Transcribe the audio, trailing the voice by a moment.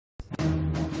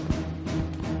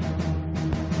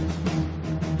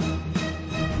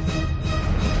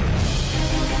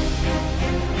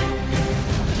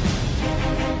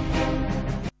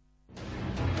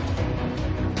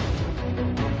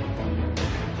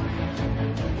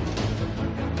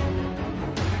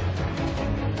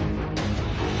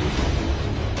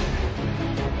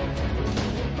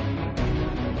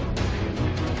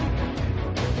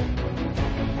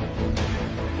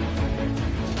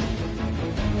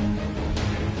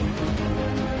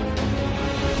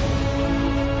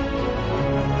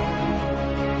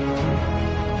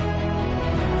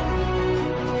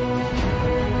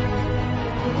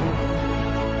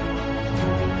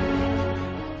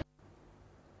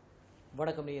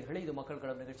வணக்கம் நேயர்களே, இது மக்கள்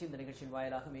களம் நிகழ்ச்சி. இந்த நிகழ்ச்சியின்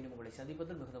வாயிலாக மீண்டும் உங்களை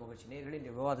சந்திப்பதில் மிகுந்த மகிழ்ச்சி. நேயர்களே,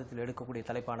 இந்த விவாதத்தில் எடுக்கக்கூடிய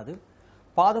தலைப்பானது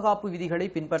பாதுகாப்பு விதிகளை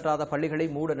பின்பற்றாத பள்ளிகளை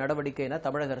மூட நடவடிக்கை என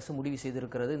தமிழக அரசு முடிவு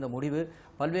செய்திருக்கிறது. இந்த முடிவு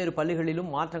பல்வேறு பள்ளிகளிலும்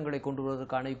மாற்றங்களை கொண்டு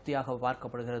வருவதற்கான யுக்தியாக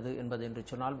பார்க்கப்படுகிறது என்பது என்று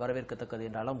சொன்னால் வரவேற்கத்தக்கது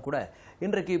என்றாலும் கூட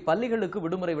இன்றைக்கு பள்ளிகளுக்கு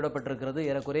விடுமுறை விடப்பட்டிருக்கிறது.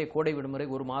 ஏறக்குறைய கோடை விடுமுறை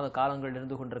 1 மாத காலங்கள்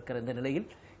இருந்து கொண்டிருக்கிற இந்த நிலையில்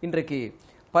இன்றைக்கு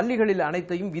பள்ளிகளில்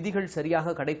அனைத்தையும் விதிகள்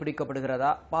சரியாக கடைபிடிக்கப்படுகிறதா,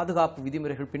 பாதுகாப்பு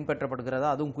விதிமுறைகள் பின்பற்றப்படுகிறதா,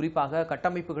 அதுவும் குறிப்பாக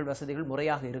கட்டமைப்புகள் வசதிகள்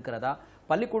முறையாக இருக்கிறதா,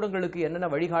 பள்ளிக்கூடங்களுக்கு என்னென்ன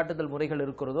வழிகாட்டுதல் முறைகள்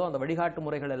இருக்கிறதோ அந்த வழிகாட்டு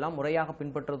முறைகள் எல்லாம் முறையாக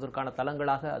பின்பற்றுவதற்கான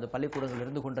தளங்களாக அது பள்ளிக்கூடங்கள்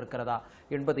இருந்து கொண்டிருக்கிறதா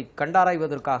என்பதை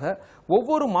கண்டாராய்வதற்காக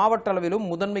ஒவ்வொரு மாவட்ட அளவிலும்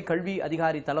முதன்மை கல்வி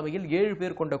அதிகாரி தலைமையில் 7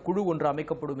 பேர் கொண்ட குழு ஒன்று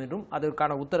அமைக்கப்படும் என்றும்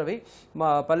அதற்கான உத்தரவை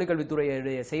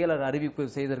பள்ளிக்கல்வித்துறையுடைய செயலர் அறிவிப்பு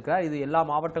செய்திருக்கிறார். இது எல்லா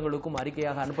மாவட்டங்களுக்கும்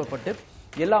அறிக்கையாக அனுப்பப்பட்டு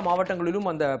எல்லா மாவட்டங்களிலும்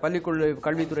அந்த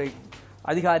கல்வித்துறை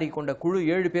அதிகாரி கொண்ட குழு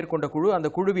 7 பேர் கொண்ட குழு, அந்த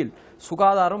குழுவில்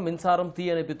சுகாதாரம், மின்சாரம்,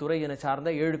 தீயணைப்புத்துறை என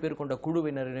சார்ந்த 7 பேர் கொண்ட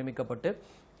குழுவினர் நியமிக்கப்பட்டு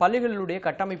பள்ளிகளுடைய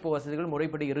கட்டமைப்பு வசதிகள்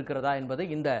முறைப்படி இருக்கிறதா என்பதை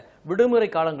இந்த விடுமுறை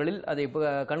காலங்களில் அதை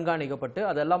கண்காணிக்கப்பட்டு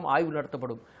அதெல்லாம் ஆய்வு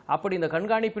நடத்தப்படும். அப்படி இந்த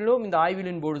கண்காணிப்பிலும் இந்த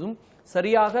ஆய்விலின் பொழுதும்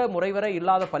சரியாக முறைவர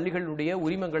இல்லாத பள்ளிகளுடைய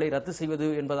உரிமங்களை ரத்து செய்வது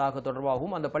என்பதாக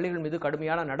தொடர்பாகவும் அந்த பள்ளிகள் மீது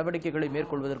கடுமையான நடவடிக்கைகளை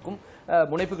மேற்கொள்வதற்கும்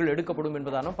முனைப்புகள் எடுக்கப்படும்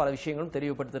என்பதான பல விஷயங்களும்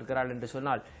தெளிவுபடுத்தியிருக்கிறார்கள் என்று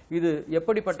சொன்னால் இது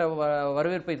எப்படிப்பட்ட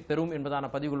வரவேற்பை பெறும்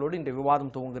என்பதான பதிவுகளோடு இந்த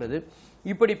விவாதம் துவங்குகிறது.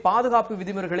 இப்படி பாதுகாப்பு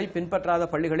விதிமுறைகளை பின்பற்றாத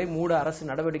பள்ளிகளை மூட அரசு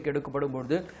நடவடிக்கை எடுக்கப்படும்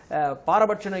பொழுது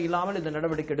பாரபட்சம் இல்லாமல் இந்த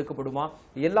நடவடிக்கை எடுக்கப்படுமா,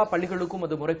 எல்லா பள்ளிகளுக்கும்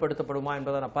அது முறைப்படுத்தப்படுமா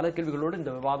என்பதான பல கேள்விகளோடு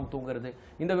இந்த விவாதம் துவங்குகிறது.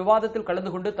 இந்த விவாதத்தில்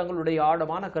கலந்து கொண்டு தங்களுடைய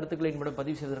ஆழமான கருத்துக்களை நம்மிடம்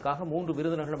பதிவு செய்வதற்காக 3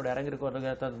 விருந்தினர்கள் நம்முடைய அரங்கிற்கு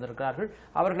வந்திருக்கிறார்கள்.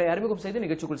 அவர்களை அறிமுகம் செய்து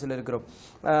நிகழ்ச்சிக்குள் செல்ல இருக்கிறோம்.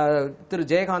 திரு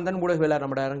ஜெயகாந்தன் ஊடகவியலாளர்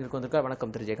நம்முடைய அரங்கிற்கு வந்திருக்கார்.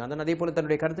 வணக்கம் திரு ஜெயகாந்தன். அதே போல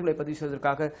தன்னுடைய கருத்துக்களை பதிவு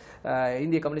செய்வதற்காக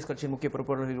இந்திய கம்யூனிஸ்ட் கட்சியின் முக்கிய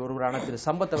பொறுப்பாளர்களில் ஒருவரான திரு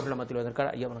சம்பத் அவர்கள் மத்தியில்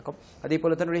வந்திருக்கார். ஐயா வணக்கம். அதே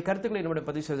போல தன்னுடைய கருத்துக்களை நம்முடைய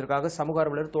பதிவு செய்வதற்காக சமூக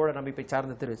ஆர்வலர் தோழர் அமைப்பை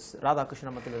சார்ந்த திரு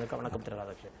ராதாகிருஷ்ணன் மத்தியில் வந்திருக்கார். வணக்கம் திரு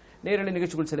ராதாகிருஷ்ணன். நேரலை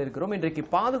நிகழ்ச்சிக்குள் செல்ல இருக்கிறோம். இன்றைக்கு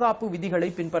பாதுகாப்பு விதிகளை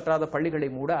பின்பற்றாத பள்ளிகளை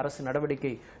மூட அரசு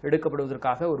நடவடிக்கை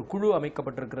எடுக்கப்படுவதற்காக ஒரு குழு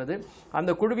அமைக்கப்பட்டிருக்கிறது.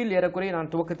 அந்த குழுவில் ஏறக்குறைய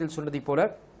நான் துவக்கத்தில் சொன்னதை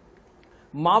போல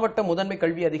மாவட்ட முதன்மை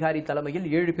கல்வி அதிகாரி தலைமையில்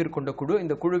 7 பேர் கொண்ட குழு.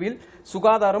 இந்த குழுவில்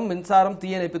சுகாதாரம், மின்சாரம்,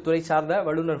 தீயணைப்புத்துறை சார்ந்த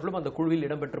வல்லுநர்களும் அந்த குழுவில்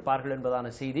இடம்பெற்றிருப்பார்கள் என்பதான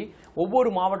செய்தி. ஒவ்வொரு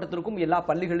மாவட்டத்திற்கும் எல்லா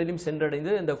பள்ளிகளிலும்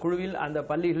சென்றடைந்து இந்த குழுவில் அந்த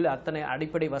பள்ளிகள் அத்தனை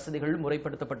அடிப்படை வசதிகள்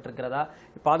முறைப்படுத்தப்பட்டிருக்கிறதா,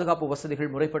 பாதுகாப்பு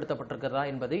வசதிகள் முறைப்படுத்தப்பட்டிருக்கிறதா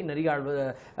என்பதை நிறைய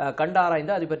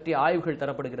கண்டாராய்ந்து அதை பற்றி ஆய்வுகள்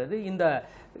தரப்படுகிறது.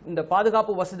 இந்த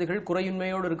பாதுகாப்பு வசதிகள்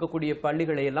குறையின்மையோடு இருக்கக்கூடிய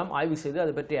பள்ளிகளை எல்லாம் ஆய்வு செய்து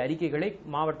அது பற்றிய அறிக்கைகளை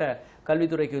மாவட்ட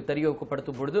கல்வித்துறைக்கு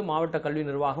தெரிவிக்கப்படுத்தும் பொழுது மாவட்ட கல்வி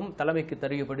நிர்வாகம் தலைமைக்கு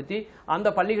தெரியப்படுத்தி அந்த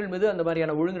பள்ளிகள் மீது அந்த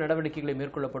மாதிரியான ஒழுங்கு நடவடிக்கைகளை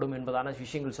மேற்கொள்ளப்படும் என்பதான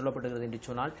விஷயங்கள் சொல்லப்படுகிறது என்று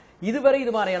சொன்னால் இதுவரை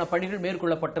இது மாதிரியான பணிகள்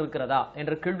மேற்கொள்ளப்பட்டிருக்கிறதா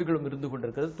என்ற கேள்விகளும் இருந்து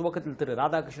கொண்டிருக்கிறது. துவக்கத்தில் திரு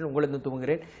ராதாகிருஷ்ணன் உங்களிடம்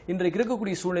துவங்குகிறேன். இன்றைக்கு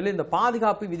இருக்கக்கூடிய சூழ்நிலை இந்த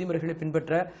பாதுகாப்பு விதிமுறைகளை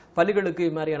பின்பற்ற பள்ளிகளுக்கு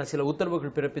இது மாதிரியான சில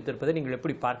உத்தரவுகள் பிறப்பித்திருப்பதை நீங்கள்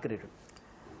எப்படி பார்க்கிறீர்கள்?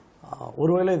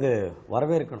 ஒருவேளை இது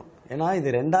வரவேற்கணும். ஏன்னா இது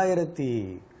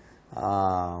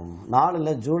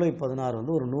 2004 ஜூலை 16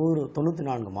 வந்து ஒரு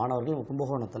 194 மாணவர்கள்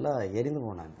கும்பகோணத்தில் எரிந்து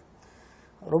போனாங்க.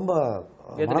 ரொம்ப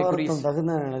மனவருத்தம்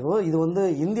தகுந்த நிகழ்வு. இது வந்து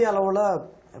இந்திய அளவில்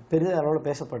பெரிய அளவில்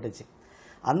பேசப்பட்டுச்சு.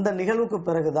 அந்த நிகழ்வுக்கு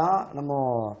பிறகுதான் நம்ம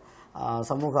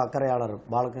சமூக அக்கறையாளர்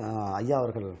ஐயா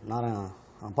அவர்கள்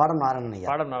பாடம் நாராயணன்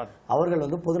ஐயா அவர்கள்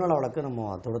வந்து பொதுநல வழக்கு நம்ம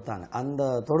தொடுத்தாங்க. அந்த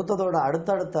தொடுத்ததோட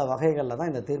அடுத்தடுத்த வகைகளில்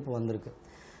தான் இந்த தீர்ப்பு வந்திருக்கு.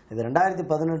 இது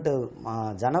 2018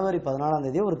 ஜனவரி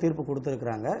 14 ஒரு தீர்ப்பு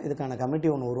கொடுத்துருக்குறாங்க. இதுக்கான கமிட்டி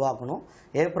ஒன்று உருவாக்கணும்,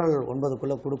 ஏப்ரல்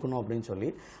 9க்குள்ளே கொடுக்கணும் அப்படின்னு சொல்லி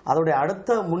அதோடைய அடுத்த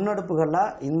முன்னெடுப்புகளில்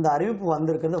இந்த அறிவிப்பு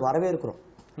வந்திருக்கிறது வரவேற்கிறோம்.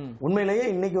 உண்மையிலேயே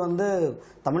இன்னைக்கு வந்து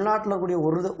தமிழ்நாட்டில் கூடிய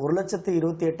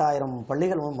 1,28,000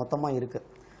 பள்ளிகள் மொத்தமாக இருக்குது.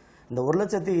 இந்த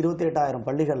 1,28,000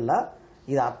 பள்ளிகளில்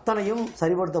இது அத்தனையும்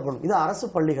சரிபடுத்தப்படும். இது அரசு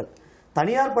பள்ளிகள்.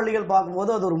 தனியார் பள்ளிகள்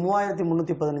பார்க்கும்போது அது ஒரு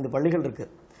 3,315 பள்ளிகள்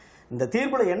இருக்குது. இந்த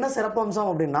தீர்ப்பில் என்ன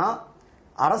சிறப்பம்சம் அப்படின்னா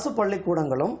அரசு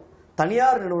பள்ளிக்கூடங்களும்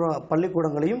தனியார்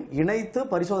பள்ளிக்கூடங்களையும் இணைத்து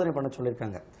பரிசோதனை பண்ண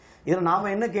சொல்லியிருக்காங்க. இதில்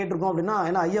நாம் என்ன கேட்டிருக்கோம் அப்படின்னா,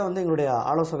 ஏன்னா ஐயா வந்து எங்களுடைய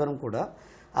ஆலோசகரும் கூட,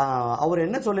 அவர்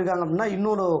என்ன சொல்லியிருக்காங்க அப்படின்னா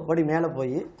இன்னொரு படி மேலே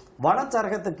போய்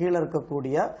வனச்சரகத்துக்கு கீழே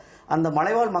இருக்கக்கூடிய அந்த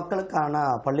மலைவாழ் மக்களுக்கான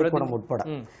பள்ளிக்கூடம் உட்பட,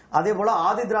 அதே போல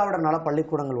ஆதி திராவிட நல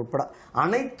பள்ளிக்கூடங்கள் உட்பட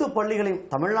அனைத்து பள்ளிகளையும்,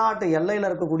 தமிழ்நாட்டு எல்லையில்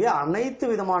இருக்கக்கூடிய அனைத்து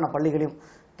விதமான பள்ளிகளையும்,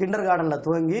 கிண்டர் கார்டனில்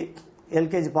துவங்கி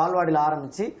எல்கேஜி பால்வாடியில்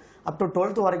ஆரம்பித்து அப் டு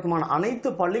 12th வரைக்குமான அனைத்து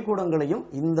பள்ளிக்கூடங்களையும்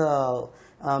இந்த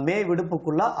மே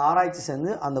விடுப்புக்குள்ள ஆராய்ச்சி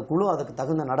செஞ்சு அந்த குழு அதுக்கு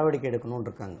தகுந்த நடவடிக்கை எடுக்கணும்னு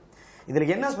இருக்காங்க.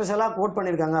 இதில் என்ன ஸ்பெஷலாக கோட்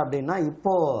பண்ணியிருக்காங்க அப்படின்னா,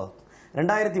 இப்போது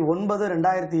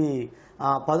 2009,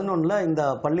 2011 இந்த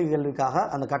பள்ளி கல்விக்காக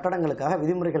அந்த கட்டடங்களுக்காக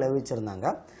விதிமுறைகள் அறிவிச்சிருந்தாங்க.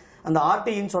 அந்த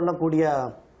ஆர்டின்னு சொல்லக்கூடிய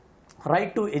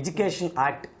ரைட் டு எஜுகேஷன்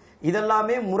ஆக்ட்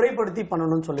இதெல்லாமே முறைப்படுத்தி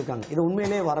பண்ணணும்னு சொல்லியிருக்காங்க. இது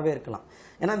உண்மையிலேயே வரவேற்கலாம்.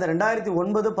 ஏன்னா இந்த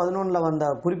 2009, 2011 வந்த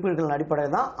குறிப்புகளின்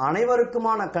அடிப்படையில் தான்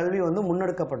அனைவருக்குமான கல்வி வந்து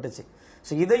முன்னெடுக்கப்பட்டுச்சு.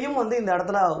 ஸோ இதையும் வந்து இந்த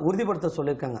இடத்துல உறுதிப்படுத்த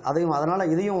சொல்லியிருக்காங்க. அதனால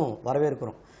இதையும்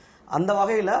வரவேற்கிறோம். அந்த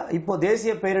வகையில் இப்போ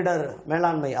தேசிய பேரிடர்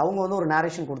மேலாண்மை அவங்க வந்து ஒரு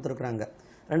நேரேஷன் கொடுத்துருக்குறாங்க.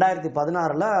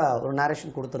 2016 ஒரு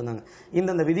நேரேஷன் கொடுத்துருந்தாங்க.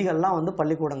 இந்தந்த விதிகள்லாம் வந்து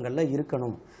பள்ளிக்கூடங்களில்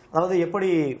இருக்கணும். அதாவது எப்படி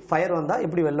ஃபயர் வந்தால்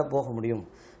எப்படி வெளில போக முடியும்,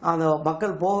 அந்த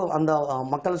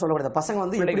மக்கள் சொல்லக்கூடிய பசங்க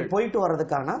வந்து எப்படி போயிட்டு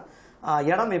வர்றதுக்கான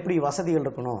இடம் எப்படி வசதிகள்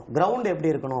இருக்கணும், கிரவுண்ட்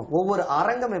எப்படி இருக்கணும், ஒவ்வொரு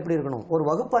அரங்கம் எப்படி இருக்கணும், ஒரு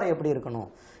வகுப்பறை எப்படி இருக்கணும்,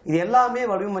 இது எல்லாமே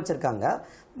வடிவமைச்சிருக்காங்க.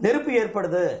 நெருப்பு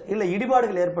ஏற்படுது, இல்லை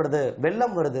இடிபாடுகள் ஏற்படுது,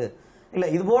 வெள்ளம் வருது, இல்லை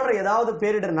இது போன்ற ஏதாவது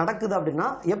பேரிடர் நடக்குது அப்படின்னா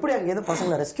எப்படி அங்கேருந்து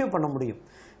பசங்களை ரெஸ்கியூ பண்ண முடியும்,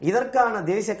 இதற்கான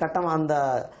தேசிய கட்டம் அந்த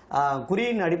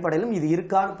குறியின் அடிப்படையிலும் இது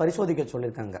இருக்கான்னு பரிசோதிக்க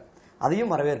சொல்லியிருக்காங்க.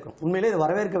 அதையும் வரவேற்கும். உண்மையிலே இது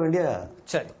வரவேற்க வேண்டிய.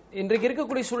 சரி, இன்றைக்கு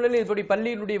இருக்கக்கூடிய சூழ்நிலை இப்படி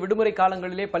பள்ளியினுடைய விடுமுறை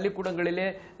காலங்களிலே பள்ளிக்கூடங்களிலே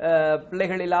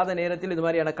பிள்ளைகள் இல்லாத நேரத்தில் இது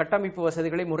மாதிரியான கட்டமைப்பு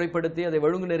வசதிகளை முறைப்படுத்தி அதை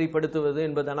ஒழுங்குநெறிப்படுத்துவது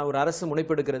என்பதான ஒரு அரசு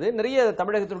முனைப்பெடுக்கிறது. நிறைய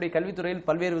தமிழகத்தினுடைய கல்வித்துறையில்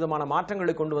பல்வேறு விதமான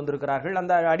மாற்றங்களை கொண்டு வந்திருக்கிறார்கள்.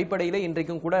 அந்த அடிப்படையில்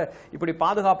இன்றைக்கும் கூட இப்படி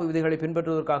பாதுகாப்பு விதிகளை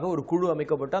பின்பற்றுவதற்காக ஒரு குழு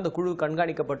அமைக்கப்பட்டு அந்த குழு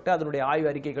கண்காணிக்கப்பட்டு அதனுடைய ஆய்வு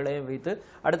அறிக்கைகளையும் வைத்து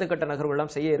அடுத்த கட்ட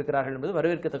நகர்வுகளாம் செய்ய இருக்கிறார்கள் என்பது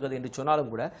வரவேற்கத்தக்கது என்று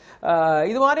சொன்னாலும் கூட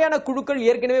இது மாதிரியான குழுக்கள்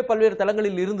ஏற்கனவே பல்வேறு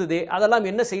தளங்களில் இருந்ததே,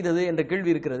 அதெல்லாம் என்ன செய்தது என்ற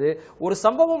கேள்வி இருக்கிறது. ஒரு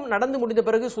சம்பவம் நடந்து முடிந்த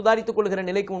பிறகு சுதாரித்துக் கொள்கிற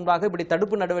நிலைக்கு முன்பாக இப்படி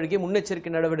தடுப்பு நடவடிக்கை,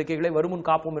 முன்னெச்சரிக்கை நடவடிக்கைகளை வருமுன்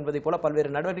காப்போம் என்பதை போல பல்வேறு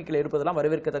நடவடிக்கைகள் இருப்பதெல்லாம்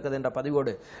வரவேற்கத்தக்கது என்ற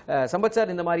பதிவோடு சம்பத்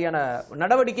சார், இந்த மாதிரியான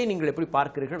நடவடிக்கை நீங்கள் எப்படி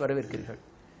பார்க்கிறீர்கள், வரவேற்கிறீர்கள்?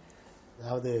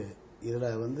 அதாவது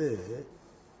இதில் வந்து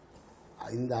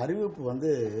இந்த அறிவிப்பு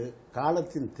வந்து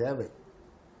காலத்தின் தேவை,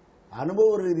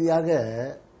 அனுபவ ரீதியாக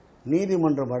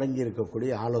நீதிமன்றம் வழங்கி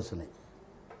இருக்கக்கூடிய ஆலோசனை.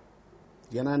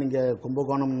 ஏன்னா நீங்கள்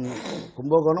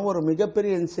கும்பகோணம் ஒரு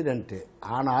மிகப்பெரிய இன்சிடென்ட்டு.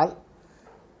 ஆனால்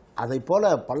அதை போல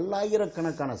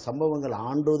பல்லாயிரக்கணக்கான சம்பவங்கள்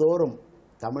ஆண்டுதோறும்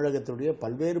தமிழகத்துடைய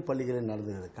பல்வேறு பள்ளிகளில்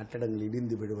நடந்தது. கட்டடங்கள்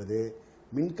இடிந்து விடுவது,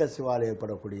 மின்கசிவால்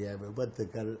ஏற்படக்கூடிய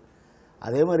விபத்துக்கள்,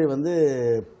 அதே மாதிரி வந்து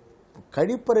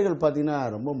கழிப்பறைகள் பார்த்திங்கன்னா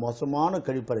ரொம்ப மோசமான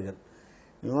கழிப்பறைகள்.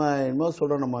 இன்னும்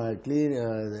சொல்கிறோம் நம்ம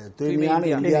தூய்மையான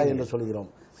இந்தியா என்று சொல்கிறோம்.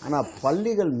 ஆனால்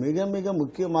பள்ளிகள் மிக மிக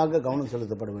முக்கியமாக கவனம்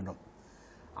செலுத்தப்பட வேண்டும்.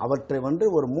 அவற்றை வந்து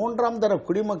ஒரு 3ஆம் தர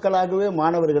குடிமக்களாகவே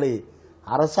மாணவர்களை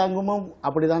அரசாங்கமும்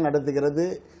அப்படிதான் நடத்துகிறது.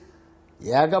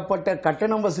 ஏகப்பட்ட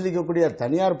கட்டணம் வசூலிக்கக்கூடிய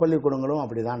தனியார் பள்ளிக்கூடங்களும்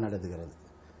அப்படி தான் நடத்துகிறது.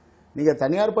 நீங்கள்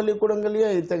தனியார் பள்ளிக்கூடங்களையே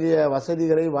இத்தகைய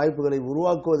வசதிகளை வாய்ப்புகளை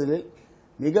உருவாக்குவதில்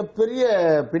மிகப்பெரிய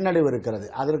பின்னடைவு இருக்கிறது.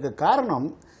 அதற்கு காரணம்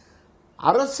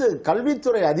அரசு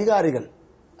கல்வித்துறை அதிகாரிகள்.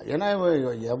 ஏன்னா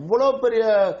எவ்வளோ பெரிய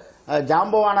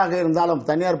ஜாம்பவானாக இருந்தாலும்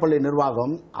தனியார் பள்ளி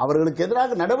நிர்வாகம் அவர்களுக்கு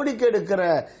எதிராக நடவடிக்கை எடுக்கிற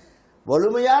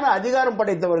வலிமையான அதிகாரம்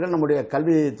படைத்தவர்கள் நம்முடைய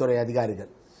கல்வித்துறை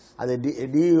அதிகாரிகள். அது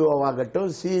டிஇஓ ஆகட்டும்,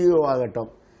 சிஇஓ ஆகட்டும்,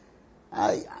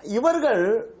 இவர்கள்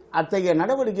அத்தகைய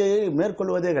நடவடிக்கையை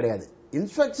மேற்கொள்வதே கிடையாது.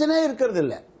 இன்ஸ்பெக்ஷனே இருக்கிறது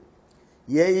இல்லை.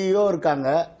 ஏஇஓ இருக்காங்க,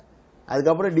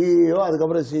 அதுக்கப்புறம் டிஇஓ,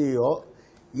 அதுக்கப்புறம் சிஇஓ.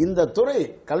 இந்த துறை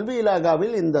கல்வி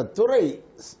இலாகாவில் இந்த துறை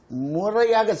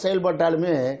முறையாக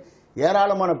செயல்பட்டாலுமே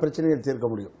ஏராளமான பிரச்சனைகள் தீர்க்க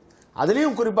முடியும்.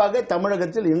 அதிலையும் குறிப்பாக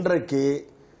தமிழகத்தில் இன்றைக்கு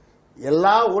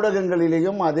எல்லா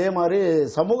ஊடகங்களிலேயும் அதே மாதிரி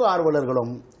சமூக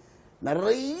ஆர்வலர்களும்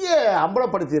நிறைய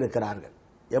அம்பலப்படுத்தி இருக்கிறார்கள்.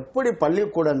 எப்படி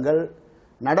பள்ளிக்கூடங்கள்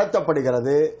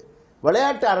நடத்தப்படுகிறது,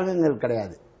 விளையாட்டு அரங்கங்கள்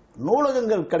கிடையாது,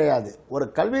 நூலகங்கள் கிடையாது, ஒரு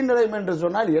கல்வி நிலையம் என்று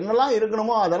சொன்னால் என்னெல்லாம்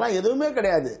இருக்கணுமோ அதெல்லாம் எதுவுமே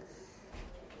கிடையாது.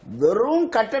 வெறும்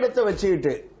கட்டடத்தை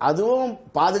வச்சுக்கிட்டு, அதுவும்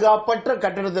பாதுகாப்பற்ற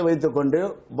கட்டடத்தை வைத்துக்கொண்டு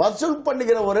வசூல்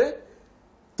பண்ணுகிற ஒரு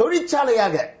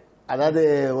தொழிற்சாலையாக, அதாவது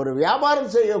ஒரு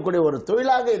வியாபாரம் செய்யக்கூடிய ஒரு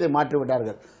தொழிலாக இதை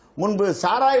மாற்றிவிட்டார்கள். முன்பு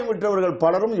சாராயம் விற்றவர்கள்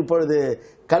பலரும் இப்பொழுது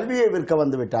கல்வியை விற்க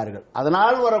வந்து விட்டார்கள்.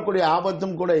 அதனால் வரக்கூடிய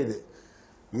ஆபத்தும் கூட இது.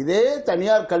 இதே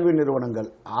தனியார் கல்வி நிறுவனங்கள்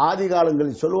ஆதி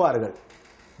காலங்களில் சொல்லுவார்கள்,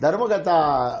 தர்மகத்தா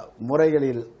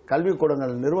முறைகளில்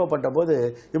கல்விக்கூடங்கள் நிறுவப்பட்ட போது,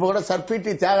 இப்போ கூட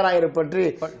சர்பிடி தியாகராயரை பற்றி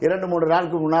 2-3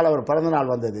 நாளுக்கு முன்னால் அவர் பிறந்த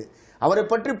நாள் வந்தது. அவரை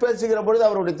பற்றி பேசுகிற பொழுது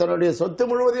அவருடைய தன்னுடைய சொத்து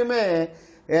முழுவதையுமே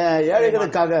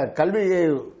ஏழைகளுக்காக கல்வியை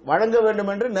வழங்க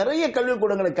வேண்டும் என்று நிறைய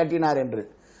கல்விக்கூடங்களை கட்டினார் என்று.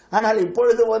 ஆனால்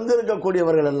இப்பொழுது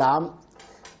வந்திருக்கக்கூடியவர்கள் எல்லாம்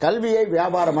கல்வியை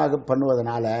வியாபாரமாக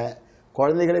பண்ணுவதனால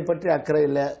குழந்தைகளை பற்றி அக்கறை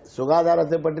இல்லை,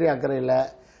 சுகாதாரத்தை பற்றி அக்கறை இல்லை,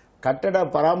 கட்டட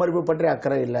பராமரிப்பு பற்றி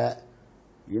அக்கறை இல்லை,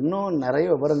 இன்னும் நிறைய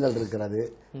விவரங்கள் இருக்கிறது.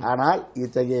 ஆனால்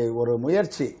இத்தகைய ஒரு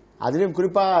முயற்சி, அதிலும்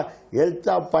குறிப்பாக ஹெல்த்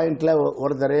பாயிண்ட்ல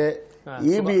ஒருத்தர்,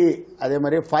 இபி, அதே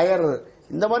மாதிரி ஃபயர்,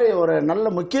 இந்த மாதிரி ஒரு நல்ல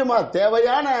முக்கியமாக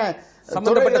தேவையான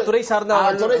துறை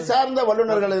சார்ந்த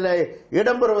வல்லுநர்களில்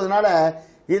இடம்பெறுவதனால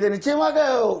இது நிச்சயமாக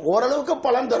ஓரளவுக்கு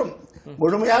பலன் தரும்.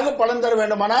 முழுமையாக பலன் தர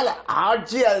வேண்டுமானால்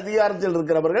ஆட்சி அதிகாரத்தில்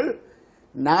இருக்கிறவர்கள்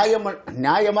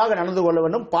நியாயமாக நடந்து கொள்ள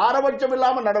வேண்டும், பாரபட்சம்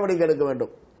இல்லாமல் நடவடிக்கை எடுக்க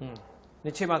வேண்டும்.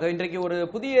 நிச்சயமாக இன்றைக்கு ஒரு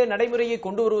புதிய நடைமுறையை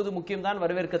கொண்டு வருவது முக்கியம்தான்,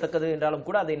 வரவேற்கத்தக்கது என்றாலும்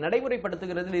கூட அதை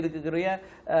நடைமுறைப்படுத்துகிறதில் இருக்கக்கூடிய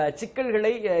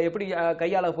சிக்கல்களை எப்படி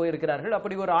கையாள போயிருக்கிறார்கள்.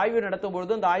 அப்படி ஒரு ஆய்வு நடத்தும்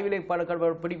பொழுது அந்த ஆய்விலை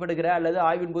பிடிபடுகிற அல்லது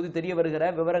ஆய்வின் போது தெரிய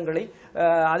வருகிற விவரங்களை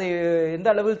அதை எந்த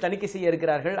அளவில் தணிக்கை செய்ய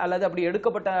இருக்கிறார்கள், அல்லது அப்படி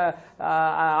எடுக்கப்பட்ட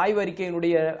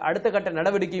ஆய்வறிக்கையினுடைய அடுத்த கட்ட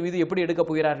நடவடிக்கை மீது எப்படி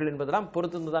எடுக்கப் போகிறார்கள் என்பதெல்லாம்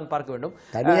பொறுத்து தான் பார்க்க வேண்டும்.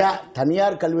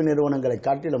 தனியார் கல்வி நிறுவனங்களை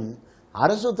காட்டிலும்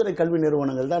அரசு துறை கல்வி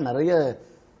நிறுவனங்கள் தான் நிறைய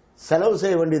செலவு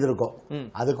செய்ய வேண்டியது இருக்கும்.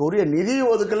 அதுக்கு உரிய நிதி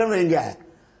ஒதுக்கலும் வைங்க.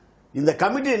 இந்த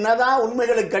கமிட்டி என்னதான்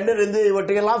உண்மைகளை கண்டறிந்து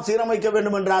இவற்றையெல்லாம் சீரமைக்க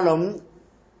வேண்டும் என்றாலும்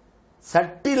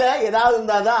சட்டில ஏதாவது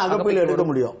இருந்தாதான் அகப்பையில் எடுக்க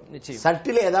முடியும்.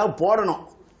 சட்டில ஏதாவது போடணும்.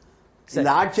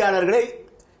 இந்த ஆட்சியாளர்களை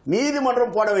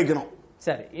நீதிமன்றம் போட வைக்கணும்.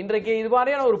 சரி, இன்றைக்கு இது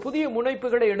மாதிரியான ஒரு புதிய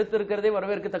முனைப்புகளை எடுத்திருக்கிறதே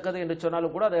வரவேற்கத்தக்கது என்று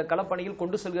சொன்னாலும் கூட அதை களப்பணியில்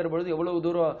கொண்டு செல்கிற பொழுது எவ்வளவு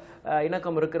தூரம்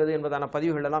இணக்கம் இருக்கிறது என்பதான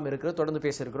பதிவுகள் எல்லாம் இருக்கிறது. தொடர்ந்து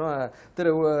பேசியிருக்கிறோம்.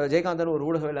 திரு ஜெயகாந்தன் ஒரு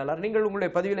ஊடகவியலாளர், நீங்கள்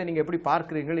உங்களுடைய பதிவில் நீங்கள் எப்படி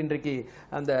பார்க்கிறீர்கள்? இன்றைக்கு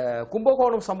அந்த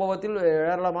கும்பகோணம் சம்பவத்தில்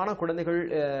ஏராளமான குழந்தைகள்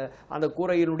அந்த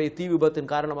கூரையினுடைய தீ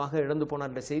விபத்தின் காரணமாக இழந்து போன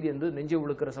என்ற செய்தி என்று நெஞ்சு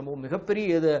உழுக்கிற சம்பவம்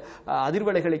மிகப்பெரிய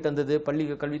அதிர்வலைகளை தந்தது பள்ளி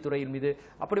கல்வித்துறையின் மீது.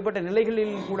 அப்படிப்பட்ட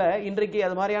நிலைகளில் கூட இன்றைக்கு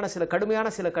அது மாதிரியான சில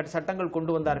கடுமையான சில சட்டங்கள்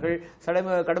கொண்டு வந்தார்கள்.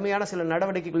 கடுமையான சில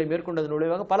நடவடிக்கைகளை மேற்கொண்டதன்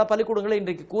விளைவாக பல பள்ளிக்கூடங்களை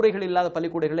இன்றைக்கு கூரைகள் இல்லாத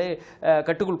பள்ளிக்கூடங்களை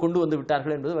கட்டுக்குள் கொண்டு வந்து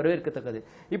விட்டார்கள் என்பது வரவேற்கத்தக்கது.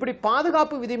 இப்படி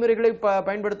பாதுகாப்பு விதிமுறைகளை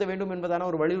பயன்படுத்த வேண்டும் என்பதான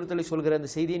ஒரு வலியுறுத்தலை சொல்கிற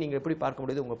அந்த செய்தியை நீங்க எப்படி பார்க்க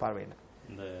முடியுது உங்க பார்வையில்?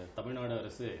 இந்த தமிழ்நாடு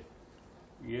அரசு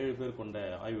 7 பேர் கொண்ட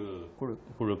ஆய்வு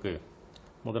குழுக்கு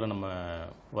முதல்ல நம்ம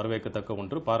வரவேற்கத்தக்க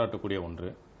ஒன்று, பாராட்டக்கூடிய ஒன்று.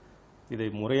 இதை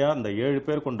முறையாக இந்த 7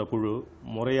 பேர் கொண்ட குழு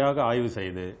முறையாக ஆய்வு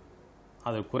செய்து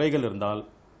அது குறைகள் இருந்தால்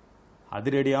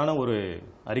அதிரடியான ஒரு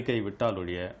அறிக்கை விட்டால்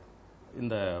ஒழிய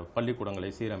இந்த பள்ளிக்கூடங்களை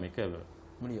சீரமைக்க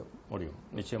முடியும்,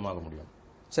 நிச்சயமாக முடியும்.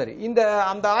 சரி, இந்த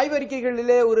அந்த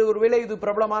ஆய்வறிக்கைகளிலே ஒருவேளை இது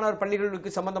பிரபலமான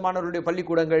பள்ளிகளுக்கு சம்பந்தமானவர்களுடைய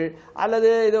பள்ளிக்கூடங்கள்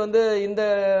அல்லது இது இந்த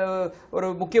ஒரு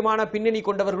முக்கியமான பின்னணி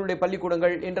கொண்டவர்களுடைய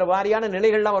பள்ளிக்கூடங்கள் என்ற வாரியான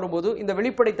நிலைகள்லாம் வரும்போது இந்த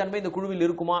வெளிப்படைத்தன்மை இந்த குழுவில்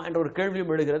இருக்குமா என்ற ஒரு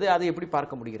கேள்வியும் எழுகிறது. அதை எப்படி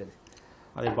பார்க்க முடிகிறது?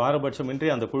 அதை பாரபட்சமின்றி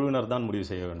அந்த குழுவினர் தான் முடிவு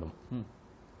செய்ய வேண்டும்.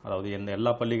 அதாவது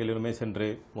எல்லா பள்ளிகளிலுமே சென்று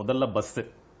முதல்ல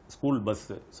ஸ்கூல்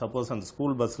பஸ்ஸு, சப்போஸ் அந்த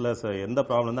ஸ்கூல் பஸ்ஸில் எந்த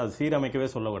ப்ராப்ளம் இருந்தால் அது சீரமைக்கவே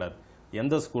சொல்லக்கூடாது.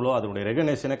 எந்த ஸ்கூலோ அதனுடைய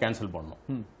ரெகக்னேஷனை கேன்சல்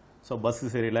பண்ணணும். ஸோ பஸ்ஸு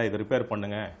சரியில்லை, இது ரிப்பேர்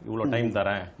பண்ணுங்க, இவ்வளோ டைம்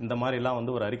தரேன், இந்த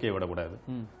மாதிரிலாம் ஒரு அறிக்கையை விடக்கூடாது.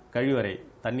 கழிவறை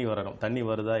தண்ணி வரணும், தண்ணி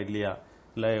வருதா இல்லையா,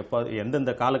 இல்லை எப்போ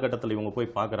எந்தெந்த காலகட்டத்தில் இவங்க போய்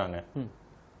பார்க்குறாங்க.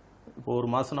 இப்போ ஒரு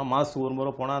மாதத்துக்கு ஒரு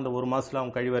முறை போனால் அந்த ஒரு மாதத்தில்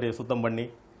அவங்க கழிவறையை சுத்தம் பண்ணி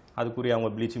அதுக்குரிய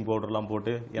அவங்க ப்ளீச்சிங் பவுடர்லாம்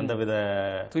போட்டு எந்த வித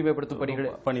தூய்மைப்படுத்தும்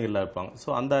பணிகளில் இருப்பாங்க. ஸோ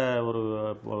அந்த ஒரு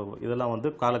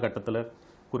இதெல்லாம் காலகட்டத்தில்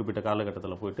குறிப்பிட்ட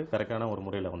காலகட்டத்தில் போயிட்டு கரெக்டான ஒரு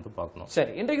முறையில் பார்க்கணும்.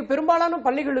 சரி, இன்றைக்கு பெரும்பாலான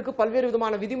பள்ளிகளுக்கு பல்வேறு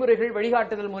விதமான விதிமுறைகள்,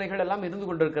 வழிகாட்டுதல் முறைகள் எல்லாம் இருந்து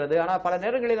கொண்டிருக்கிறது. ஆனால் பல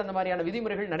நேரங்களில் அந்த மாதிரியான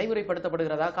விதிமுறைகள்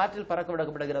நடைமுறைப்படுத்தப்படுகிறதா, காற்றில் பறக்க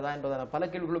விடப்படுகிறதா என்பதான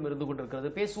பல கேள்விகளும் இருந்து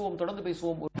கொண்டிருக்கிறது. பேசுவோம், தொடர்ந்து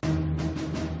பேசுவோம்.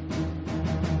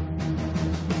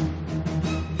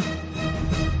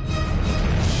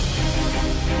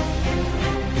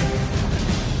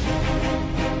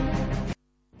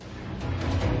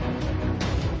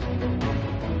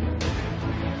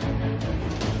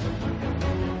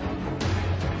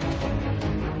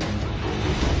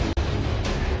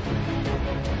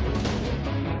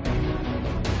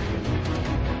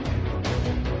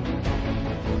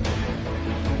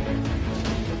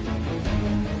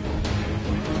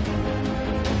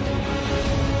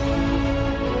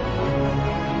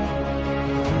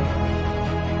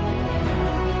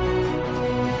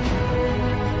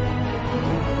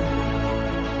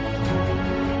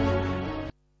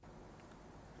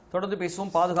 தொடர்ந்து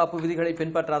பேசுவோம். பாதுகாப்பு விதிகளை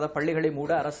பின்பற்றாத பள்ளிகளை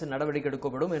மூட அரசு நடவடிக்கை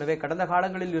எடுக்கப்படும். எனவே கடந்த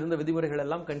காலங்களில் இருந்த விதிமுறைகள்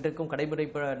எல்லாம் கண்டிருக்கும்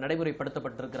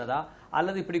நடைமுறைப்படுத்தப்பட்டிருக்கிறதா,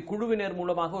 அல்லது இப்படி குழுவினர்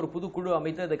மூலமாக ஒரு புது குழு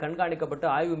அமைத்து அதை கண்காணிக்கப்பட்டு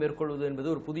ஆய்வு மேற்கொள்வது என்பது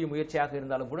ஒரு புதிய முயற்சியாக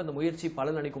இருந்தாலும் கூட அந்த முயற்சி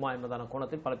பலனளிக்குமா என்பதான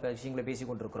கோணத்தில் பல விஷயங்களை பேசிக்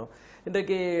கொண்டிருக்கிறோம்.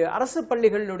 இன்றைக்கு அரசு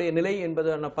பள்ளிகளுடைய நிலை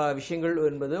என்பதான விஷயங்கள்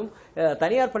என்பதும்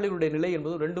தனியார் பள்ளிகளுடைய நிலை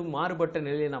என்பதும் ரெண்டும் மாறுபட்ட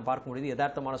நிலையை நாம் பார்க்க முடியுது.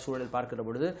 யதார்த்தமான சூழலில் பார்க்கிற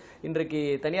பொழுது இன்றைக்கு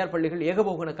தனியார் பள்ளிகள்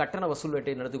ஏகபோகன கட்டண வசூல்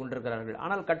வேட்டை நடத்தி கொண்டிருக்கிறார்கள்.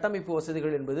 ஆனால் கட்டமைப்பு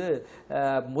வசதிகள் என்பது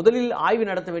முதலில் ஆய்வு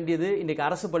நடத்த வேண்டியது இன்றைக்கு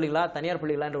அரசு பள்ளிகளா தனியார்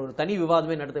பள்ளிகளா என்ற ஒரு தனி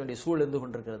விவாதமே நடத்த வேண்டிய சூழல் இருந்து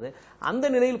கொண்டிருக்கிறது. அந்த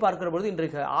நிலையில் பார்க்கிற பொழுது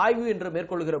இன்றைக்கு ஆய்வு என்று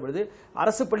மேற்கொள்கிற பொழுது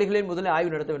அரசு பள்ளிகளில் முதலில்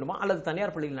ஆய்வு நடத்த வேண்டுமா அல்லது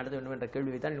தனியார் பள்ளிகள் நடத்த வேண்டும் என்ற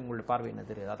கேள்வியை தான் உங்களுடைய பார்வை என்ன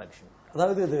தெரியுது ராதாகிருஷ்ணன்?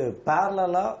 அதாவது இது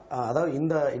பேரலா, அதாவது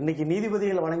இன்னைக்கு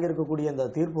நீதிபதிகள் வழங்கியிருக்கக்கூடிய இந்த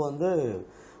தீர்ப்பு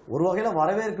ஒரு வகையில்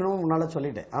வரவேற்கணும் முன்னால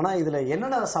சொல்லிட்டேன். ஆனால் இதில்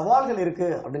என்னென்ன சவால்கள்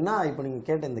இருக்குது அப்படின்னா, இப்போ நீங்கள்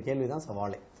கேட்ட இந்த கேள்வி தான்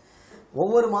சவாலே.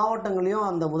 ஒவ்வொரு மாவட்டங்களையும்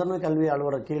அந்த முதன்மை கல்வி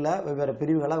அலுவலர் கீழே வெவ்வேறு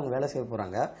பிரிவுகளை அவங்க வேலை செய்ய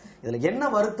போகிறாங்க. இதில் என்ன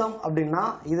வருத்தம் அப்படின்னா,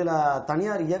 இதில்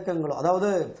தனியார் இயக்கங்களோ, அதாவது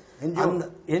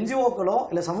என்ஜிஓக்களோ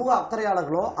இல்லை சமூக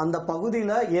அக்கறையாளர்களோ அந்த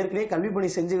பகுதியில் ஏற்கனவே கல்வி பணி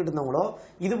செஞ்சுக்கிட்டு இருந்தவங்களோ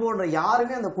இது போன்ற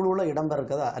யாருமே அந்த குழுவில்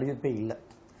இடம்பெறத அறிவிப்பே இல்லை.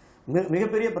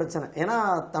 மிகப்பெரிய பிரச்சனை. ஏன்னா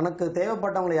தனக்கு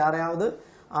தேவைப்பட்டவங்களை யாரையாவது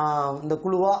இந்த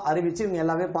குழுவா அறிவிச்சு இவங்க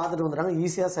எல்லாமே பார்த்துட்டு வந்துட்டாங்க,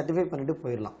 ஈஸியாக சர்டிஃபை பண்ணிட்டு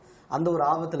போயிடலாம். அந்த ஒரு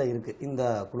ஆபத்தில் இருக்கு இந்த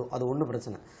குழு. அது ஒன்று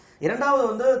பிரச்சனை. இரண்டாவது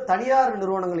வந்து தனியார்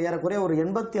நிறுவனங்கள் ஏறக்குறைய ஒரு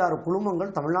 86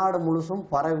 குழுமங்கள் தமிழ்நாடு முழுசும்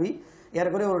பரவி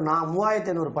ஏறக்குறைய ஒரு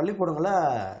 3500 பள்ளிக்கூடங்களை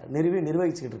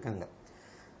நிர்வகிச்சுக்கிட்டு இருக்காங்க.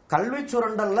 கல்வி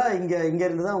சுரண்டல்ல இங்க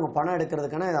இருந்து தான் அவங்க பணம்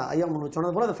எடுக்கிறதுக்கான ஐயா முன்னு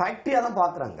சொன்னது போல அது ஃபேக்டரியா தான்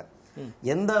பாக்குறாங்க.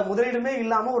 எந்த முதலீடுமே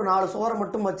இல்லாம ஒரு 4 சோரை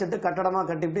மட்டும் வச்சுட்டு கட்டடமா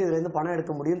கட்டிட்டு இதுல இருந்து பணம்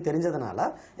எடுக்க முடியும் தெரிஞ்சதுனால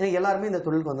இன்னைக்கு எல்லாருமே இந்த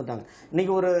தொழிலுக்கு வந்துட்டாங்க.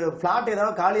 இன்னைக்கு ஒரு பிளாட்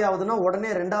ஏதாவது காலி ஆகுதுன்னா உடனே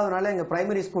 2வது நாளே எங்க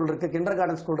பிரைமரி ஸ்கூல் இருக்கு, கிண்டர்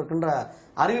கார்டன் ஸ்கூல் இருக்குன்ற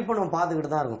அறிவிப்பு நம்ம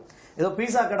பார்த்துக்கிட்டு தான் இருக்கும். ஏதோ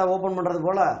பீஸா கடை ஓபன் பண்றது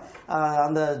போல,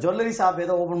 அந்த ஜுவல்லரி ஷாப்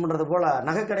ஏதோ ஓபன் பண்றது போல,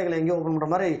 நகை கடைகளை எங்கேயோ ஓபன் பண்ற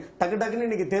மாதிரி டக்கு டக்குன்னு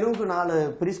இன்னைக்கு தெருவுக்கு 4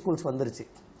 ப்ரீ ஸ்கூல்ஸ் வந்துருச்சு.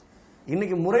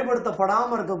 இன்னைக்கு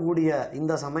முறைப்படுத்தப்படாம இருக்கக்கூடிய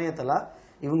இந்த சமயத்துல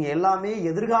இவங்க எல்லாமே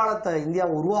எதிர்காலத்தை இந்தியா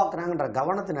உருவாக்குறாங்கன்ற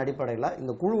கவனத்தின் அடிப்படையில்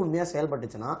இந்த குழு உண்மையா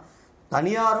செயல்பட்டுச்சுன்னா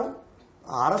தனியாரும்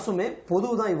அரசுமே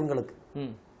பொதுதான் இவங்களுக்கு.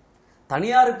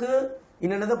 தனியாருக்கு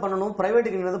இன்னது பண்ணணும்,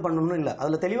 பிரைவேட்டுக்கு இன்னது பண்ணணும் இல்லை,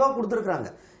 அதுல தெளிவா கொடுத்துருக்காங்க.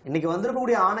 இன்னைக்கு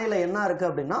வந்திருக்கக்கூடிய ஆணையில என்ன இருக்கு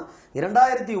அப்படின்னா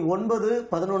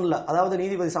 2009-11 அதாவது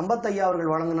நீதிபதி சம்பத் ஐயா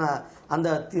அவர்கள் வழங்கின அந்த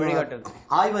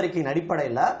ஆய்வறிக்கையின்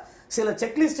அடிப்படையில் சில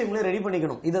செக்லிஸ்ட் இவங்களே ரெடி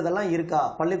பண்ணிக்கணும். இதெல்லாம் இருக்கா,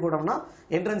 பள்ளிக்கூடம்னா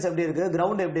என்ட்ரன்ஸ் எப்படி இருக்கு,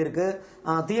 கிரவுண்ட் எப்படி இருக்கு,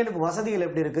 தீயணைப்பு வசதிகள்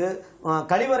எப்படி இருக்கு,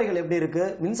 கழிவறைகள் எப்படி இருக்கு,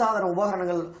 மின்சாதன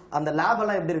உபகரணங்கள் அந்த லேப்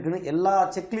எல்லாம் எப்படி இருக்குன்னு எல்லா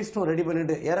செக்லிஸ்டும் ரெடி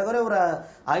பண்ணிட்டு ஏறக்குறைய ஒரு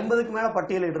 50க்கு மேல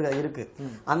பட்டியல் இருக்கு.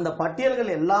 அந்த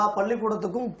பட்டியல்கள் எல்லா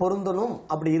பள்ளிக்கூடத்துக்கும் பொருந்தணும்.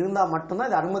 அப்படி இருந்தா மட்டும்தான்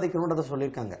இதை அனுமதிக்கணும்ன்றத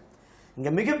சொல்லியிருக்காங்க. இங்க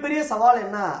மிகப்பெரிய சவால்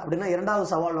என்ன அப்படின்னா, 2வது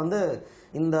சவால் வந்து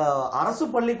இந்த அரசு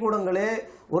பள்ளிக்கூடங்களே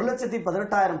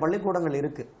 1,18,000 பள்ளிக்கூடங்கள்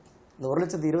இருக்கு. இந்த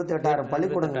 1,28,000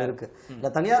 பள்ளிக்கூடங்கள் இருக்கு. இல்ல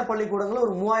தனியார் பள்ளிக்கூடங்கள்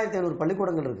ஒரு 3,500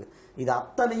 பள்ளிக்கூடங்கள் இருக்கு. இது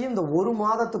அத்தனையும் இந்த ஒரு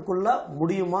மாதத்துக்குள்ள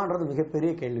முடியுமான்றது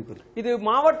மிகப்பெரிய கேள்விக்குறி. இது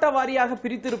மாவட்ட வாரியாக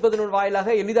பிரித்து இருப்பதன்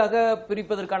வாயிலாக எளிதாக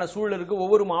பிரிப்பதற்கான சூழல் இருக்கு.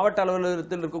 ஒவ்வொரு மாவட்ட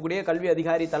அலுவலகத்தில் இருக்கக்கூடிய கல்வி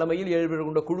அதிகாரி தலைமையில் 7 பேர்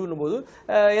கொண்ட குழுவும் போது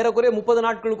ஏறக்குறைய 30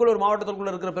 நாட்களுக்குள் ஒரு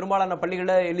மாவட்டத்திற்குள்ள இருக்கிற பெரும்பாலான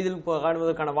பள்ளிகளை எளிதில்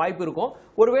காணுவதற்கான வாய்ப்பு இருக்கும்.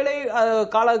 ஒருவேளை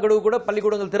காலக்கெடு கூட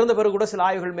பள்ளிக்கூடங்கள் திறந்த பிறகு கூட சில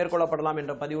ஆய்வுகள் மேற்கொள்ளப்படலாம்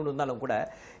என்ற பதிவு இருந்தாலும் கூட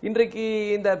இன்றைக்கு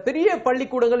இந்த பெரிய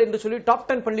பள்ளிக்கூடங்கள் என்று சொல்லி டாப்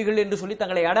 10 பள்ளிகள் என்று சொல்லி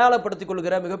தங்களை அடையாளப்படுத்திக்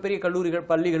கொள்கிற மிகப்பெரிய கல்லூரிகள்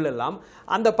பள்ளிகள் எல்லாம்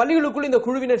அந்த பள்ளிகளுக்குள் இந்த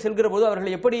குழுவினர் செல்கிற போது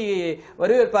அவர்கள் எப்படி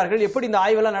வரவேற்பார்கள், எப்படி இந்த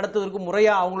ஆய்வெல்லாம் நடத்துவதற்கு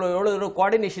முறையா அவங்களோட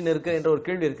கோஆர்டினேஷன் இருக்கு என்ற ஒரு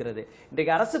கேள்வி இருக்கிறது.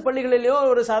 இன்றைக்கு அரசு பள்ளிகளிலேயோ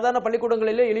ஒரு சாதாரண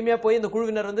பள்ளிக்கூடங்களிலோ எளிமையா போய் இந்த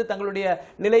குழுவினர் வந்து தங்களுடைய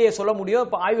நிலையை சொல்ல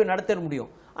முடியும், ஆய்வு நடத்த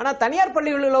முடியும். ஆனா தனியார்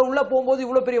பள்ளிகளில் உள்ள போகும்போது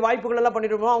இவ்வளவு பெரிய வாய்ப்புகள் எல்லாம்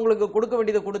பண்ணிட்டு அவங்களுக்கு கொடுக்க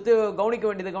வேண்டியதை கொடுத்து கவனிக்க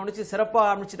வேண்டியதை கவனிச்சு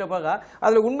சிறப்பாக அமைச்சிட்டப்பாக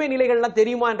அதுல உண்மை நிலைகள்லாம்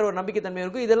தெரியுமா என்ற ஒரு நம்பிக்கை தன்மை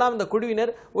இருக்கும். இதெல்லாம் இந்த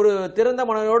குழுவினர் ஒரு திறந்த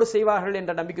மனதோடு செய்வார்கள்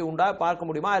என்ற நம்பிக்கை உண்டா பார்க்க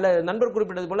முடியுமா? அதுல நண்பர்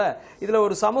குறிப்பிட்டது போல இதுல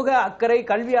ஒரு சமூக அக்கறை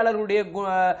கல்வியாளர்களுடைய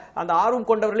அந்த ஆர்வம்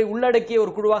கொண்டவர்களை உள்ளடக்கிய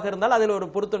ஒரு குழுவாக இருந்தால் அதில் ஒரு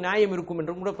பொருத்த நியாயம் இருக்கும்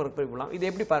என்றும் கூட குறிப்பிடலாம். இது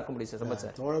எப்படி பார்க்க முடியும் சார்? சம்பத்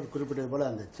சார் தோழர் குறிப்பிட்டது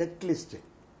போல அந்த செக்லிஸ்ட்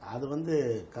அது வந்து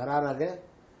கராராக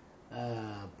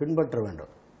பின்பற்ற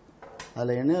வேண்டும்.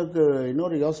 அதில் எனக்கு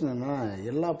இன்னொரு யோசனை என்னன்னா,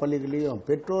 எல்லா பள்ளிகளையும்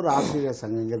பெற்றோர் ஆசிரியர்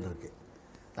சங்கங்கள் இருக்கு.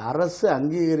 அரசு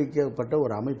அங்கீகரிக்கப்பட்ட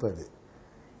ஒரு அமைப்பு அது.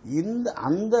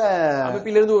 அந்த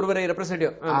அமைப்பிலிருந்து ஒருவரை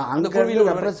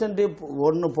ரெப்ரசன்டேட்டிவ்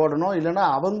ஒன்று போடணும். இல்லைன்னா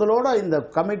அவங்களோட இந்த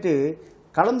கமிட்டி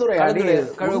கலந்துரையாடி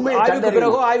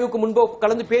ஆய்வுக்கு முன்பு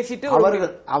கலந்து பேசிட்டு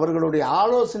அவர்களுடைய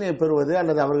ஆலோசனையை பெறுவது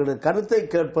அல்லது அவர்களுடைய கருத்தை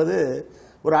கேட்பது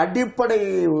ஒரு அடிப்படை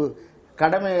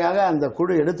கடமையாக அந்த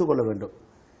குழு எடுத்துக்கொள்ள வேண்டும்.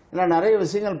 ஏன்னா நிறைய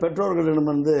விஷயங்கள்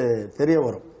பெற்றோர்களிடமிருந்து தெரிய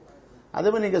வரும்.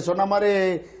 அதுமாதிரி நீங்கள் சொன்ன மாதிரி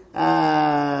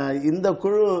இந்த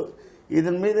குழு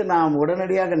இதன் மீது நாம்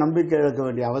உடனடியாக நம்பிக்கை இழக்க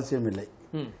வேண்டிய அவசியம் இல்லை.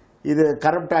 இது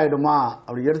கரப்ட் ஆயிடுமா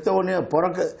அப்படி எடுத்த உடனே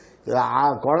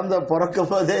குழந்தை பிறக்கும்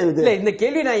போதே இந்த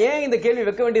கேள்வி நான் ஏன் இந்த கேள்வி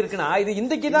வைக்க வேண்டி இருக்குன்னா, இது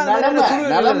இன்றைக்கு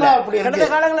கடந்த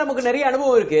காலங்களில் நமக்கு நிறைய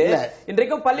அனுபவம் இருக்கு.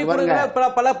 இன்றைக்கும் பள்ளிக்கூடங்கள்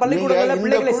பல பள்ளிக்கூடங்கள்ல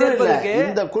பிள்ளைகளை சேர்ப்பதற்கு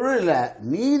இந்த குழுல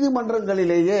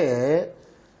நீதிமன்றங்களிலேயே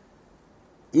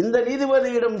இந்த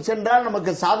நீதிபதியிடம் சென்றால்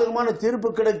நமக்கு சாதகமான தீர்ப்பு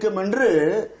கிடைக்கும் என்று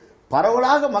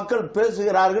பரவலாக மக்கள்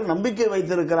பேசுகிறார்கள், நம்பிக்கை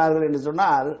வைத்திருக்கிறார்கள் என்று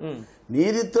சொன்னால்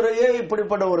நீதித்துறையே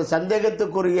இப்படிப்பட்ட ஒரு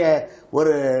சந்தேகத்துக்குரிய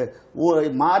ஒரு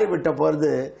மாறிவிட்ட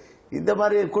போது இந்த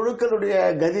மாதிரி குழுக்களுடைய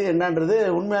கதி என்னன்றது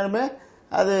உண்மையாலுமே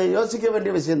அது யோசிக்க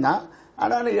வேண்டிய விஷயம்தான்.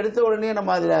 ஆனால் எடுத்த உடனே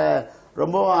நம்ம அதில்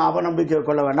ரொம்பவும் அவநம்பிக்கை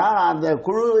கொள்ள வேண்டாம். அந்த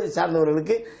குழுவை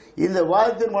சார்ந்தவர்களுக்கு இந்த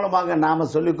விவாதத்தின் மூலமாக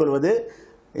நாம் சொல்லிக்கொள்வது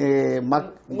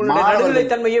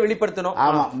வெளிப்படுத்தணும்.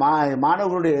 ஆமா,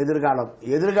 மாணவர்களுடைய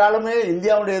எதிர்காலமே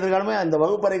இந்தியாவுடைய எதிர்காலமே அந்த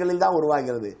வகுப்பறைகளில் தான்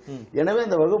உருவாகிறது. எனவே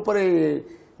இந்த வகுப்பறை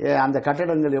அந்த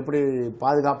கட்டடங்கள் எப்படி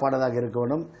பாதுகாப்பானதாக இருக்க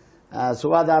வேண்டும்,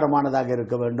 சுகாதாரமானதாக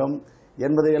இருக்க வேண்டும்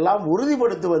என்பதையெல்லாம்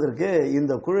உறுதிப்படுத்துவதற்கு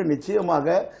இந்த குழு நிச்சயமாக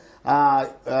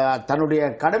தன்னுடைய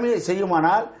கடமையை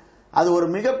செய்யுமானால் அது ஒரு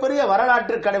மிகப்பெரிய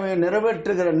வரலாற்று கடமையை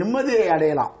நிறைவேற்றுகிற நிம்மதியை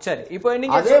அடையலாம். சரி, இப்போ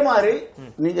அதே மாதிரி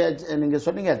நீங்க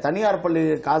சொன்னீங்க தனியார் பள்ளி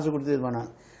காசு கொடுத்து இது பண்ண,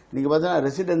 நீங்க பார்த்தீங்கன்னா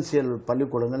ரெசிடென்சியல்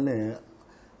பள்ளிக்கூடங்கள்னு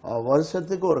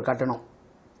வருஷத்துக்கு ஒரு கட்டணம்.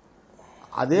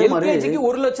 அதே மாதிரி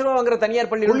 1 லட்சம் ரூபாய் வாங்குற தனியார்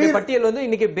பள்ளிகளுடைய பட்டியல் வந்து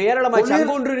இன்னைக்கு ஏராளமாச்சு.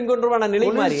 அங்கொன்று இங்கொன்றுமான நிலை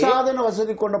மாதிரி சாதன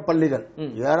வசதி கொண்ட பள்ளிகள்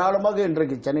ஏராளமாக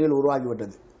இன்றைக்கு சென்னையில்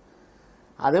உருவாகிவிட்டது.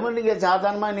 அதே மாதிரி நீங்க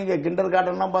சாதாரணமா நீங்க கிண்டர்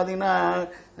கார்டன்லாம் பாத்தீங்கன்னா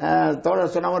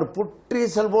தோழர் சொன்ன மாதிரி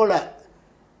புற்றீசல் போல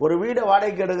ஒரு வீடை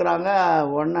வாடகைக்கு எடுக்கிறாங்க.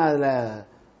 ஒன்னு அதுல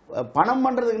பணம்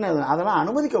பண்றதுக்குன்னு அதெல்லாம்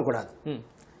அனுமதிக்க கூடாது.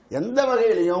 எந்த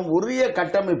வகையிலையும் உரிய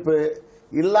கட்டமைப்பு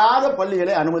இல்லாத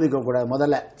பள்ளிகளை அனுமதிக்க கூடாது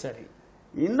முதல்ல. சரி,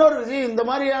 இன்னொரு விஷயம், இந்த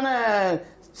மாதிரியான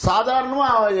சாதாரணமா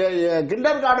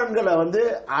கிண்டர் கார்டன்களை வந்து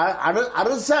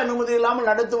அரசு அனுமதி இல்லாமல்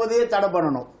நடத்துவதையே தடை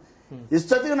பண்ணணும்.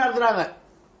 இஷ்டத்துக்கு நடத்துறாங்க.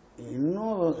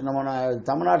 இன்னும் நம்ம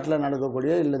தமிழ்நாட்டில்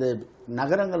நடக்கக்கூடிய இல்லது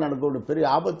நகரங்கள் நடக்கக்கூடிய பெரிய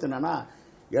ஆபத்து என்னன்னா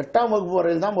 8ஆம் வகுப்பு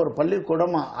வரையில் தான் ஒரு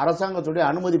பள்ளிக்கூடம் அரசாங்கத்துடைய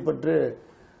அனுமதி பெற்று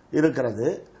இருக்கிறது.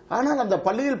 ஆனால் அந்த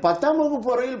பள்ளியில் 10ஆம் வகுப்பு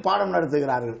வரையில் பாடம்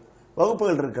நடத்துகிறார்கள்,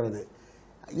 வகுப்புகள் இருக்கிறது.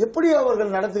 எப்படி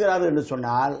அவர்கள் நடத்துகிறார்கள் என்று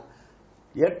சொன்னால்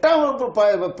 8ஆம்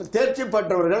வகுப்பு தேர்ச்சி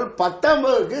பெற்றவர்கள் 10ஆம்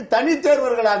வகுப்புக்கு தனி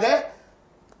தேர்வர்களாக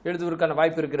எழுதுவதற்கான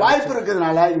வாய்ப்பு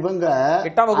இருக்கிறதுனால இவங்க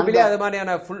 8ஆம் வகுப்பிலே அது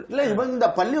மாதிரியான இல்ல, இவங்க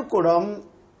இந்த பள்ளிக்கூடம்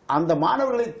அந்த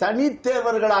மாணவர்களை தனி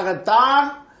தேர்வர்களாகத்தான்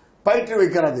பயிற்று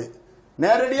வைக்கிறது.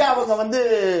 நேரடியா அவங்க வந்து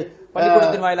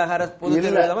பள்ளிக்கூடத்தின்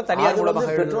வாயிலாக தனியார்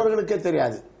மூலமாக பெற்றோர்களுக்கே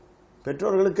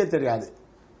தெரியாது.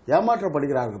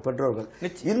 ஏமாற்றப்படுகிறார்கள் பெற்றோர்கள்.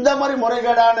 இந்த மாதிரி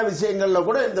முறைகேடான விஷயங்கள்ல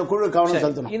கூட இந்த குழு கவனம்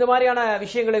செலுத்தணும். இந்த மாதிரியான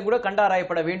விஷயங்களை கூட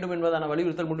கண்டாராயப்பட வேண்டும் என்பதான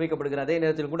வலியுறுத்தல் முன்வைக்கப்படுகிறது. அதே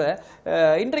நேரத்தில் கூட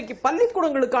இன்றைக்கு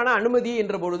பள்ளிக்கூடங்களுக்கான அனுமதி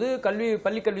என்ற பொழுது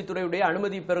பள்ளிக்கல்வித்துறையுடைய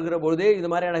அனுமதி பெறுகிற பொழுது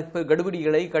இது மாதிரியான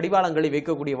கடுபிடிகளை கடிவாளங்களை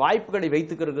வைக்கக்கூடிய வாய்ப்புகளை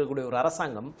வைத்துக்கக்கூடிய ஒரு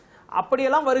அரசாங்கம்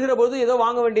அப்படியெல்லாம் வருகிற போது ஏதோ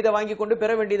வாங்க வேண்டியதை வாங்கி கொண்டு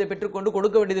பெற வேண்டியதை பெற்றுக்கொண்டு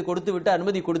கொடுக்க வேண்டியதை கொடுத்து விட்டு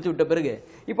அனுமதி கொடுத்து விட்ட பிறகு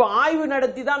இப்போ ஆய்வு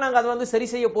நடத்தி தான் நாங்கள் அதை வந்து சரி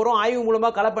செய்ய போறோம், ஆய்வு மூலமா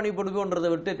களப்பணி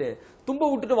கொடுப்போன்றதை விட்டுட்டு தும்ப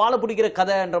விட்டுட்டு வாழ பிடிக்கிற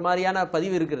கதை என்ற மாதிரியான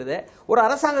பதிவு இருக்கிறது. ஒரு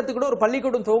அரசாங்கத்துக்கு கூட ஒரு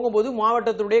பள்ளிக்கூடம் துவங்கும் போது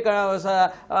மாவட்டத்துடைய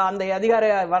அந்த அதிகார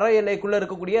வர எல்லைக்குள்ள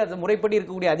இருக்கக்கூடிய அந்த முறைப்படி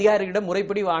இருக்கக்கூடிய அதிகாரிகளிடம்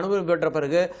முறைப்படி அனுமதி பெற்ற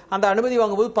பிறகு அந்த அனுமதி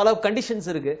வாங்கும்போது பல கண்டிஷன்ஸ்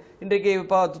இருக்கு. இன்றைக்கு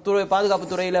பாதுகாப்பு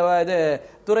துறையில இது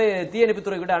தீயணைப்பு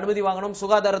துறை கூட அனுமதி வாங்கணும்,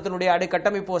 சுகாதாரத்தினுடைய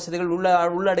கட்டமைப்பு வசதிகள்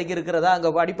உள்ளடக்கி இருக்கிறதா, அங்க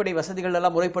அடிப்படை வசதிகள்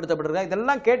எல்லாம் முறைப்படுத்தப்படுறதா,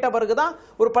 இதெல்லாம் கேட்ட பிறகுதான்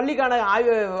ஒரு பள்ளிக்கான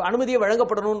அனுமதியை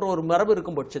வழங்கப்படணும்ன்ற ஒரு மரபு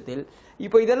இருக்கும் பட்சத்தில்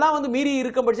இப்போ இதெல்லாம் வந்து மீறி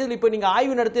இருக்கும் பட்சத்தில் இப்போ நீங்க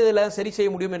ஆய்வு நடத்தி இதெல்லாம் சரி செய்ய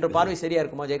முடியும் என்ற பார்வை சரியா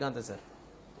இருக்குமா ஜெயகாந்த் சார்?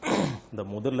 இந்த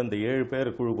முதல்ல இந்த 7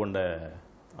 பேர் குழு கொண்ட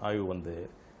ஆய்வு வந்து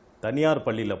தனியார்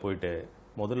பள்ளியில போயிட்டு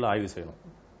முதல்ல ஆய்வு செய்யணும்.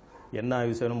 என்ன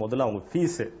ஆய்வு செய்யணும்? முதல்ல அவங்க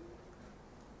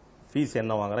ஃபீஸ்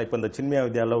என்ன வாங்குறா. இப்போ இந்த சின்மயா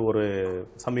வித்யால ஒரு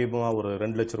சமீபமாக ஒரு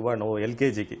 2 லட்ச ரூபா என்னவோ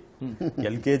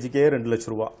எல்கேஜிக்கே 2 லட்ச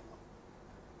ரூபா.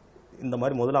 இந்த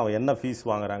மாதிரி முதல்ல அவன் என்ன ஃபீஸ்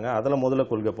வாங்குறாங்க அதில் முதல்ல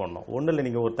கொள்கை போடணும். ஒன்றும் இல்லை,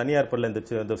 நீங்கள் ஒரு தனியார் பள்ளியில்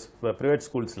இந்த ப்ரைவேட்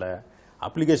ஸ்கூல்ஸில்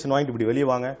அப்ளிகேஷன் வாங்கிட்டு இப்படி வெளியே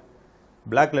வாங்க,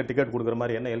 பிளாக்ல டிக்கெட் கொடுக்குற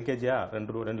மாதிரி என்ன எல்கேஜியா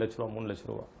 2 லட்ச ரூபா 3 லட்ச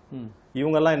ரூபா.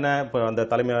 இவங்கெல்லாம் என்ன இப்போ அந்த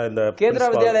தலைமை இந்த கேந்திர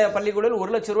வித்யாலய பள்ளிக்கூடத்தில்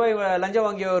 1 லட்ச ரூபாய் லஞ்சம்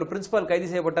வாங்கிய ஒரு பிரின்சிபால்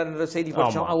கைது செய்யப்பட்டார் என்ற செய்தி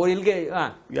படிச்சோம். ஒரு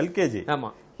எல்கேஜி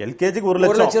ஆமா எல்கேஜிக்கு 1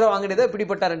 லட்சம் ரூபாய் வாங்கினதே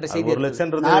பிடிபட்டார் என்ற செய்தி. 1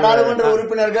 லட்சம் நாடாளுமன்ற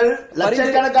உறுப்பினர்கள்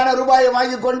லட்சக்கணக்கான ரூபாயை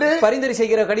வாங்கிக் கொண்டு பரிந்துரை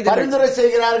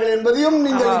செய்கிறார்கள் என்பதையும்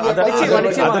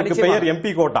அதற்கு பெயர்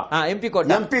எம்பி கோட்டா.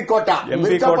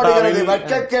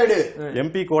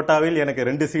 எம்பி கோட்டாவில் எனக்கு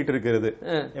 2 சீட் இருக்கிறது.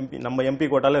 நம்ம எம்பி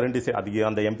கோட்டால 2 சீட். அது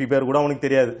அந்த எம்பி பேர் கூட அவனுக்கு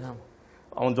தெரியாது.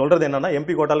 அவன் சொல்றது என்னன்னா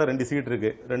எம்பி கோட்டால 2 சீட் இருக்கு,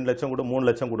 2 லட்சம் கூட 3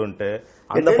 லட்சம் கொடுன்ட்டு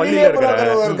அந்த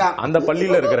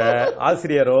பள்ளியில இருக்கிற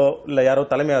ஆசிரியரோ இல்ல யாரோ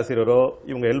தலைமை ஆசிரியரோ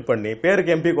இவங்க ஹெல்ப் பண்ணி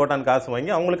பேருக்கு எம்பி கோட்டான்னு காசு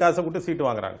வாங்கி அவங்களுக்கு காசை கொடுத்து சீட்டு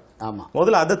வாங்குறாங்க.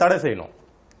 முதல்ல அதை தடை செய்யணும்.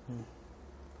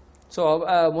 சோ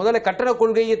முதல்ல கட்டண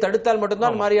கொள்கையை தடுத்தால்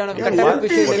மட்டும்தான் மாதிரியான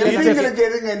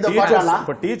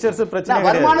டீச்சர்ஸ் பிரச்சனை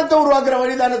வருமானத்தை உருவாக்குற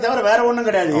வழிதானே தவிர வேற ஒண்ணும்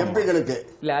கிடையாது எம்பிகளுக்கு.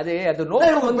 இல்ல அது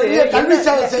நோக்கம் வந்து கல்வி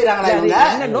சேவை செய்யறாங்களா,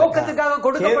 என்ன நோக்கத்துக்காக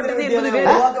கொடுக்கப்பட்டது என்பது வேற,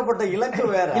 உருவாக்கப்பட்ட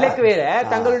இலக்கு வேற.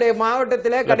 தங்களுடைய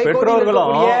மாவட்டத்தில்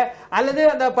கடைக்கோடிகளுடைய அல்லது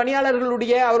அந்த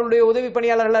பணியாளர்களுடைய அவர்களுடைய உதவி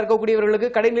பணியாளர்களாக இருக்கக்கூடியவர்களுக்கு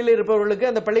கடைநிலையில் இருப்பவர்களுக்கு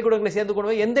அந்த பள்ளிக்கூடங்களை சேர்ந்து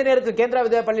கொண்டு எந்த நேரத்தில் கேந்திர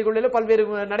வித்யா பள்ளிக்கூடத்தில் பல்வேறு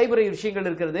நடைமுறை விஷயங்கள்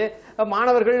இருக்கிறது.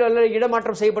 மாணவர்கள் அல்லது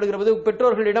இடமாற்றம் செய்யப்படுகிற போது,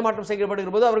 பெற்றோர்கள் இடமாற்றம்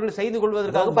செய்யப்படுகிற போது அவர்கள் செய்து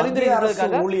கொள்வதற்காக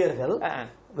பரிந்துரைக்கிறதுக்காக ஊழியர்கள்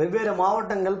வெவ்வேறு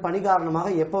மாவட்டங்கள் பணி காரணமாக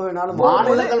எப்ப வேணாலும்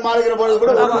மாநிலங்கள் மாறுகிற போது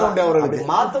கூட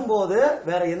மாத்தும் போது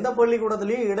வேற எந்த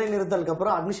பள்ளிக்கூடத்திலையும் இடைநிறுத்தலுக்கு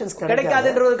அப்புறம் அட்மிஷன்ஸ்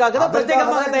கிடைக்காதுன்றதுக்காக தான்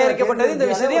பிரத்யேகமாக தயாரிக்கப்பட்டது இந்த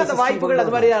விஷயம். அந்த வாய்ப்புகள்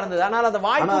அது மாதிரியா இருந்தது. ஆனால் அந்த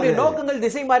வாய்ப்புடைய நோக்கங்கள்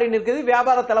திசை மாறி நிற்கிறது,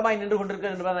 வியாபார தளமாய் நின்று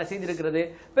கொண்டிருக்கிறது என்பதை செய்திருக்கிறது.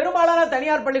 பெரும்பாலான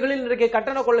தனியார் பள்ளிகளில் இன்றைக்கு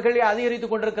கட்டண கொள்கைகளை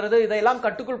அதிகரித்துக் கொண்டிருக்கிறது. இதையெல்லாம்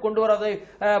கட்டுக்குள் கொண்டு வரதை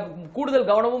கூடுதல்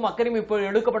கவனமும் அக்கறையும் இப்போ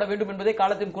எடுக்கப்பட வேண்டும் என்பதை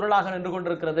காலத்தின் குரலாக நின்று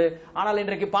கொண்டிருக்கிறது. ஆனால்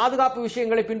இன்றைக்கு பாதுகாப்பு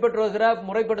விஷயங்களை பின்பற்றுகிற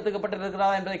முறைப்படுத்தப்பட்டிருக்கிறதா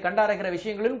என்பதை கண்டறிகிற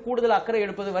விஷயங்களிலும் கூடுதல் அக்கறை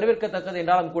எடுப்பது வரவேற்கத்தக்கது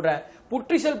என்றாலும் கூட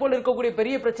புற்றிசல் போல் இருக்கக்கூடிய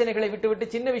பெரிய பிரச்சனைகளை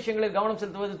விட்டுவிட்டு சின்ன விஷயங்களில் கவனம்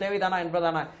செலுத்துவது தேவைதானா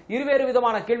என்பதான இருவேறு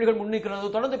விதமான கேள்விகள்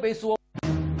முன்னிற்கிறது. தொடர்ந்து பேசுவோம்.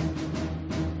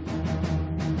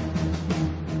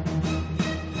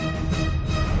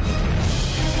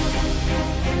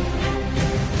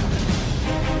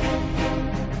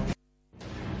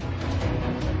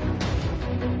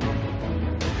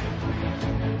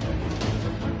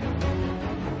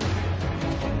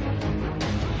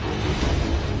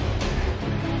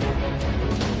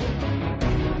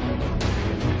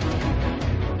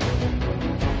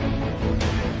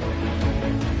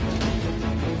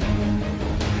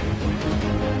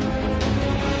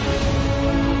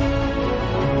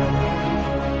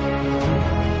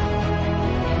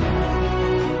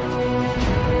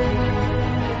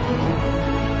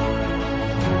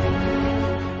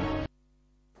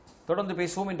 தொடர்ந்து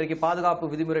பேசுவோம். இன்றைக்கு பாதுகாப்பு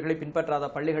விதிமுறைகளை பின்பற்றாத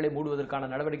பள்ளிகளை மூடுவதற்கான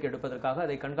நடவடிக்கை எடுப்பதற்காக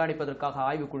அதை கண்காணிப்பதற்காக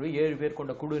ஆய்வுக்குழு 7 பேர்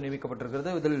கொண்ட குழு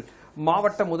நியமிக்கப்பட்டிருக்கிறது. இதில்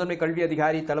மாவட்ட முதன்மை கல்வி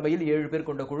அதிகாரி தலைமையில் 7 பேர்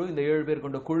கொண்ட குழு. இந்த 7 பேர்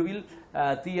கொண்ட குழுவில்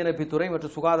தீயணைப்புத்துறை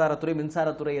மற்றும் சுகாதாரத்துறை,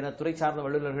 மின்சாரத்துறை என துறை சார்ந்த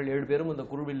வல்லுநர்கள் 7 பேரும் இந்த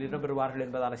குழுவில் இடம்பெறுவார்கள்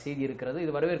என்பதான செய்தி இருக்கிறது.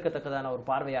 இது வரவேற்கத்தக்கதான ஒரு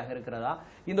பார்வையாக இருக்கிறதா?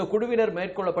 இந்த குழுவினர்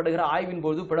மேற்கொள்ளப்படுகிற ஆய்வின்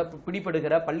போது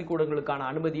பிடிபடுகிற பள்ளிக்கூடங்களுக்கான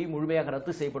அனுமதியை முழுமையாக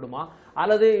ரத்து செய்யப்படுமா,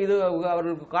 அல்லது இது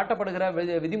அவர்களுக்கு காட்டப்படுகிற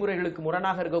விதிமுறைகளுக்கு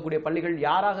முரணாக இருக்கக்கூடிய பள்ளிகள்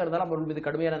யாராக இருந்தாலும் அவர்கள் மீது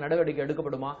கடுமையான நடவடிக்கை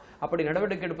எடுக்கப்படுமா, அப்படி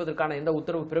நடவடிக்கை எடுப்பதற்கான எந்த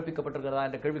உத்தரவு பிறப்பிக்கப்பட்டிருக்கிறதா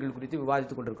என்ற கேள்விகள் குறித்து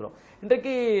விவாதித்துக் கொண்டிருக்கிறோம்.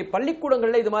 இன்றைக்கு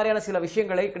பள்ளிக்கூடங்களில் இது மாதிரியான சில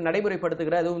விஷயங்களை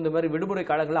நடைமுறைப்படுத்துகிற, அதுவும் இந்த மாதிரி விடுமுறை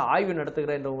காலங்களில் ஆய்வு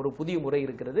நடத்துகிற என்ற ஒரு புதிய முறை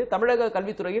இருக்கிறது. தமிழக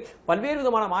கல்வித்துறையில் பல்வேறு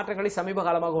விதமான மாற்றங்களை சமீப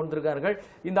காலமாக கொண்டிருக்கிறார்கள்.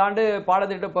 இந்த ஆண்டு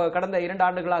பாடத்திட்டம் கடந்த 2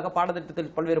 ஆண்டுகளாக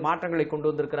பாடத்திட்டத்தில் பல்வேறு மாற்றங்களை கொண்டு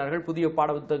வந்திருக்கிறார்கள். புதிய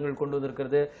பாடப்புத்தகங்கள் கொண்டு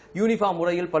வந்திருக்கிறது. யூனிஃபார்ம்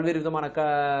முறையில் பல்வேறு விதமான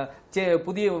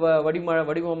புதிய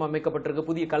வடிவம் அமைக்கப்பட்டிருக்கு.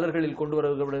 புதிய கலர்களில் கொண்டு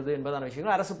வருகிறது என்பதான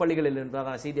விஷயங்கள் அரசு பள்ளிகளில்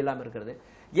என்பதான செய்தி எல்லாம் இருக்கிறது.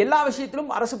 எல்லா விஷயத்திலும்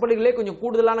அரசு பள்ளிகளே கொஞ்சம்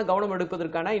கூடுதலான கவனம்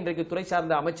எடுப்பதற்கான இன்றைக்கு துறை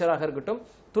சார்ந்த அமைச்சராக இருக்கட்டும்,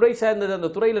 துறை சார்ந்த அந்த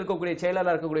துறையில் இருக்கக்கூடிய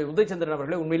செயலாளர் இருக்கக்கூடிய உதயச்சந்திரன்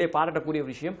அவர்களை உண்மையிலே பாராட்டக்கூடிய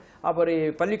விஷயம்.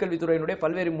 அப்புறம் பள்ளிக்கல்வித்துறையினுடைய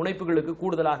பல்வேறு முனைப்புகளுக்கு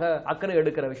கூடுதலாக அக்கறை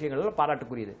எடுக்கிற விஷயங்கள்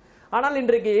பாராட்டக்கூடியது. ஆனால்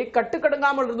இன்றைக்கு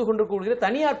கட்டுக்கடங்காமல் இருந்து கொண்டிருக்கக்கூடிய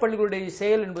தனியார் பள்ளிகளுடைய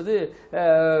செயல் என்பது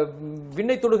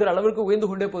விண்ணை தொடுகிற அளவிற்கு உயர்ந்து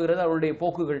கொண்டே போகிறது அவருடைய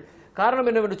போக்குகள். காரணம்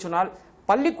என்னவென்று சொன்னால்,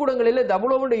 பள்ளிக்கூடங்களில்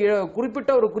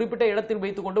குறிப்பிட்ட இடத்தில்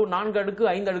வைத்துக் கொண்டு 4 அடுக்கு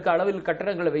 5 அடுக்கு அளவில்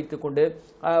கட்டடங்களை வைத்துக் கொண்டு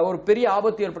ஒரு பெரிய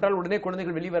ஆபத்து ஏற்பட்டால் உடனே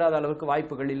குழந்தைகள் வெளிவராத அளவுக்கு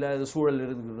வாய்ப்புகள் இல்லை, சூழல்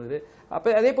இருக்கிறது.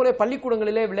 அதே போல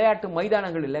பள்ளிக்கூடங்களிலே விளையாட்டு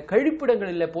மைதானங்கள் இல்லை,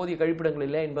 கழிப்பிடங்கள் இல்லை, போதிய கழிப்பிடங்கள்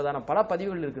இல்லை என்பதான பல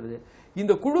பதிவுகள் இருக்கிறது.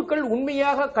 இந்த குழுக்கள்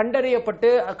உண்மையாக கண்டறியப்பட்டு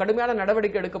கடுமையான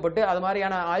நடவடிக்கை எடுக்கப்பட்டு அது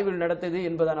மாதிரியான ஆய்வுகள் நடத்தது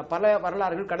என்பதான பல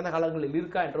வரலாறுகள் கடந்த காலங்களில்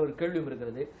இருக்கா என்ற ஒரு கேள்வியும்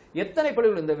இருக்கிறது. எத்தனை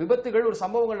பள்ளிகள் இந்த விபத்துகள் ஒரு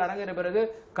சம்பவங்கள் அரங்கேற பிறகு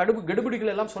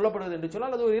கெடுபிடிகள் எல்லாம் சொல்லப்படுவது என்று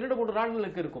சொன்னால் அது ஒரு 2-3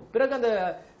 நாட்களுக்கு இருக்கும். பிறகு அந்த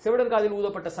செவிடர் காதில்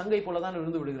ஊதப்பட்ட சங்கை போலதான்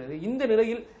இருந்து விடுகிறது. இந்த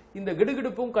நிலையில் இந்த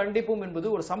கிடுகிடுப்பும் கண்டிப்பும் என்பது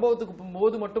ஒரு சம்பவத்துக்கு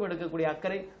போது மட்டும் எடுக்கக்கூடிய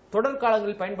அக்கறை தொடர்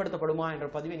காலங்களில் பயன்படுத்தப்படுமா என்ற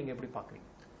பதிவை நீங்க எப்படி பார்க்குறீங்க?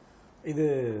 இது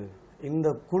இந்த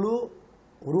குழு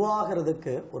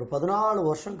உருவாகிறதுக்கு ஒரு 14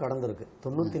 வருஷம் கடந்திருக்கு.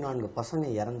 94 பசங்க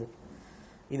இறந்து.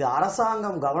 இது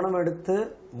அரசாங்கம் கவனம் எடுத்து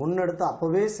முன்னெடுத்து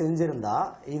அப்பவே செஞ்சிருந்தா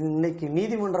இது இன்னைக்கு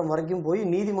நீதிமன்றம் வரைக்கும் போய்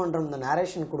நீதிமன்றம் இந்த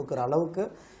நேரேஷன் கொடுக்குற அளவுக்கு,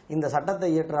 இந்த சட்டத்தை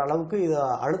இயற்ற அளவுக்கு, இது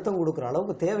அழுத்தம் கொடுக்குற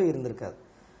அளவுக்கு தேவை இருந்திருக்காது.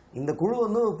 இந்த குழு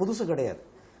வந்து புதுசு கிடையாது.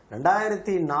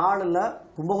 2004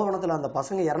 கும்பகோணத்தில் அந்த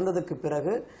பசங்க இறந்ததுக்கு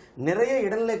பிறகு நிறைய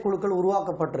இடைநிலை குழுக்கள்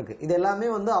உருவாக்கப்பட்டிருக்கு. இது எல்லாமே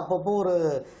வந்து அப்பப்போ ஒரு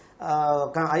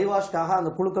ஐவாஷ்காக அந்த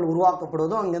குழுக்கள்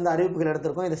உருவாக்கப்படுவதும் அங்கேருந்து அறிவிப்புகள்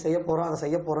எடுத்திருக்கோம், இதை செய்ய போகிறோம் அதை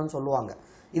செய்ய போகிறோன்னு சொல்லுவாங்க.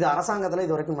 இது அரசாங்கத்தில்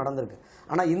இது வரைக்கும் நடந்திருக்கு.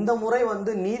 ஆனால் இந்த முறை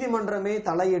வந்து நீதிமன்றமே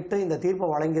தலையிட்டு இந்த தீர்ப்பை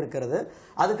வழங்கியிருக்கிறது.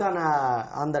 அதுக்கான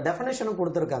அந்த டெஃபினேஷனும்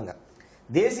கொடுத்துருக்காங்க.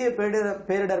 தேசிய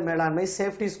பேரிடர் மேலாண்மை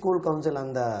சேஃப்டி ஸ்கூல் கவுன்சில்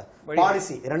அந்த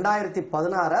பாலிசி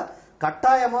 2016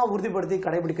 கட்டாயமா உறுதிப்படுத்தி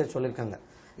கடைபிடிக்க சொல்லியிருக்காங்க.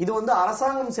 இது வந்து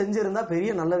அரசாங்கம் செஞ்சிருந்தா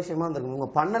பெரிய நல்ல விஷயமா இருந்திருக்கும்.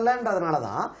 இவங்க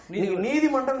பண்ணலன்றதுனாலதான்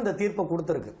நீதிமன்றம் இந்த தீர்ப்பை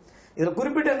கொடுத்திருக்கு. இதுல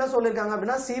குறிப்பிட்டு என்ன சொல்லியிருக்காங்க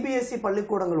அப்படின்னா, சிபிஎஸ்இ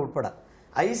பள்ளிக்கூடங்கள் உட்பட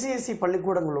ஐசிஎஸ்இ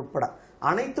பள்ளிக்கூடங்கள் உட்பட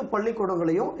அனைத்து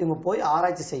பள்ளிக்கூடங்களையும் இவங்க போய்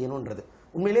ஆராய்ச்சி செய்யணும்ன்றது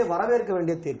உண்மையிலேயே வரவேற்க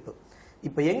வேண்டிய தீர்ப்பு.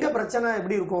 இப்ப எங்க பிரச்சனை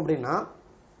எப்படி இருக்கும் அப்படின்னா,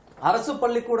 அரசு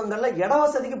பள்ளிக்கூடங்கள்ல இட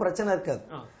வசதிக்கு பிரச்சனை இருக்காது,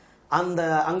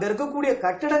 அங்க இருக்கக்கூடிய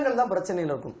கட்டிடங்கள் தான்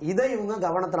பிரச்சனையில் இருக்கும். இதை இவங்க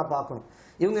கவனத்துல பார்க்கணும்.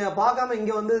 இவங்க பார்க்காம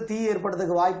இங்க வந்து தீ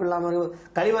ஏற்படுறதுக்கு வாய்ப்பு இல்லாம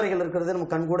கழிவறைகள் இருக்கிறது நம்ம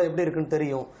கண் கூட எப்படி இருக்குன்னு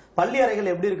தெரியும், பள்ளி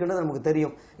அறைகள் எப்படி இருக்குன்றது நமக்கு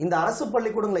தெரியும். இந்த அரசு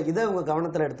பள்ளிக்கூடங்களை இதை இவங்க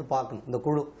கவனத்துல எடுத்து பார்க்கணும் இந்த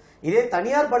குழு. இதே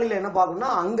தனியார் பள்ளியில என்ன பார்க்கணும்னா,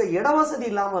 அங்க இடவசதி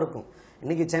இல்லாம இருக்கும்.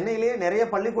 இன்னைக்கு சென்னையிலேயே நிறைய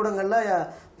பள்ளிக்கூடங்கள்ல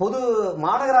பொது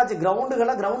மாநகராட்சி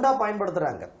கிரவுண்டா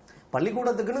பயன்படுத்துறாங்க.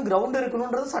 பள்ளிக்கூடத்துக்குன்னு கிரவுண்ட்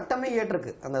இருக்கணும்ன்றது சட்டமே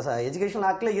ஏற்றிருக்கு, அந்த எஜுகேஷன்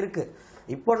ஆக்ட்ல இருக்கு.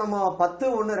 இப்போ நம்ம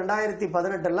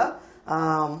 10/1/2018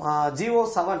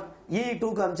 GO7 E2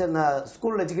 அந்த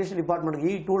ஸ்கூல் எஜுகேஷன் டிபார்ட்மெண்ட்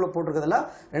E2 போட்டிருக்கிறதுல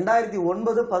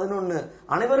 2009-11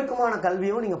 அனைவருக்குமான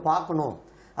கல்வியும் நீங்க பார்க்கணும்,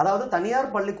 அதாவது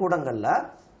தனியார் பள்ளிக்கூடங்கள்ல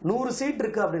 100 சீட்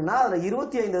இருக்கு அப்படின்னா அதுல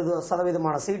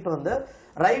 25% சீட் வந்து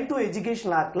ரைட் டு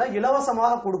எஜுகேஷன் ஆக்ட்ல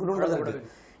இலவசமாக கொடுக்கணும்ன்றது இருக்கு.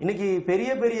 இன்னைக்கு பெரிய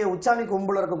பெரிய உச்சாணி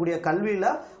கொம்புல இருக்கக்கூடிய கல்வியில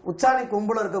உச்சாணி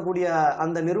கொம்புல இருக்கக்கூடிய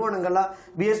அந்த நிறுவனங்கள்லாம்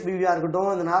பிஎஸ்பிவியா இருக்கட்டும்,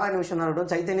 இந்த நாராயண மிஷனா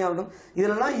இருக்கட்டும், சைத்தன்யா இருக்கட்டும்,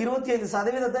 இதுலலாம்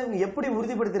 25% இவங்க எப்படி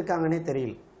உறுதிப்படுத்திருக்காங்கன்னே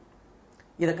தெரியல.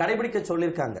 இதை கடைபிடிக்க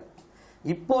சொல்லியிருக்காங்க.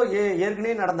 இப்போ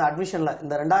ஏற்கனவே நடந்த அட்மிஷன்ல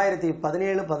இந்த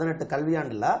 2017-18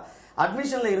 கல்வியாண்டுல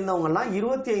அட்மிஷன்ல இருந்தவங்க எல்லாம்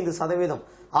 25%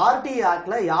 ஆர்டிஐ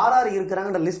ஆக்ட்ல யார் யார்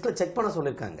இருக்கிறாங்கன்ற லிஸ்ட்ல செக் பண்ண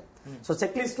சொல்லியிருக்காங்க. ஸோ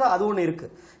செக்லிஸ்ட்ல அது ஒன்று இருக்கு.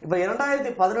 இப்போ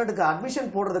 2018க்கு அட்மிஷன்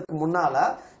போடுறதுக்கு முன்னால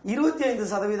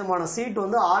 25% சீட்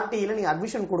வந்து ஆர்டிஐல நீங்க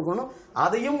அட்மிஷன் கொடுக்கணும்,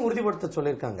 அதையும் உறுதிப்படுத்த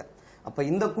சொல்லியிருக்காங்க. அப்ப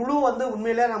இந்த குழு வந்து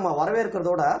உண்மையிலே நம்ம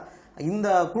வரவேற்கிறதோட இந்த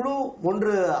குழு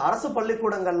ஒன்று அரசு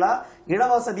பள்ளிக்கூடங்கள்ல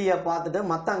இடவசதியை பார்த்துட்டு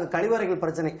மற்ற அங்க கழிவறைகள்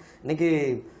பிரச்சனை இன்னைக்கு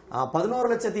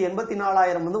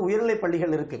 11,84,000 வந்து உயர்நிலை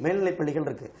பள்ளிகள் இருக்கு, மேல்நிலை பள்ளிகள்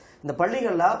இருக்கு. இந்த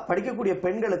பள்ளிகள்ல படிக்கக்கூடிய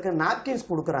பெண்களுக்கு நாப்கின்ஸ்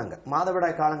கொடுக்குறாங்க,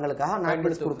 மாதவிடாய் காலங்களுக்காக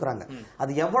நாப்கின்ஸ் கொடுக்குறாங்க.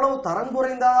 அது எவ்வளவு தரம்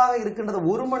குறைந்ததாக இருக்குன்றது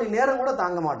 1 மணி நேரம் கூட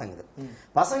தாங்க மாட்டேங்குது.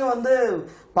 பசங்க வந்து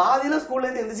பாதியில ஸ்கூல்ல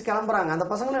இருந்து எந்திரிச்சு கிளம்புறாங்க. அந்த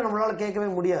பசங்களை நம்மளால கேட்கவே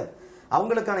முடியாது.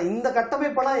 அவங்களுக்கான இந்த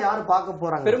கட்டமைப்பெல்லாம் யாரு பார்க்க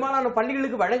போறாங்க? பெரும்பாலான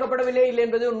பள்ளிகளுக்கு வழங்கப்படவில்லை இல்லை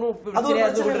என்பது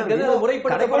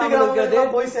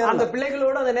அந்த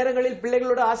பிள்ளைகளோடு அந்த நேரங்களில்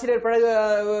பிள்ளைகளோட ஆசிரியர்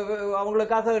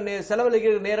அவங்களுக்காக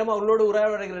செலவழிக்கிற நேரம், அவர்களோடு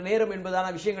உரையாடுகிற நேரம்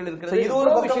என்பதான விஷயங்கள் இருக்கிறது. இது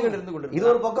ஒரு விஷயங்கள் இருந்து கொண்டு இது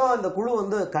ஒரு பக்கம் இந்த குழு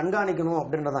வந்து கண்காணிக்கணும்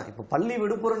அப்படின்றதான். இப்ப பள்ளி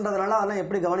விடுப்புன்றதுனால அதெல்லாம்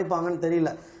எப்படி கவனிப்பாங்கன்னு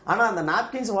தெரியல. ஆனா அந்த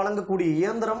நாப்கின்ஸ் வழங்கக்கூடிய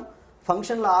இயந்திரம்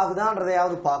ஃபங்க்ஷன்ல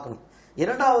ஆகுதான்றதையாவது பார்க்கணும்.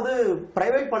 இரண்டாவது,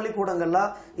 பிரைவேட் பள்ளிக்கூடங்கள்ல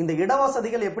இந்த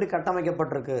இடவசதிகள் எப்படி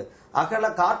கட்டமைக்கப்பட்டிருக்கு, அகல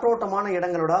காற்றோட்டமான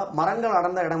இடங்களோட மரங்கள்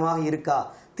அடர்ந்த இடமாக இருக்கா,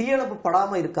 தீயணைப்பு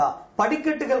படாம இருக்கா,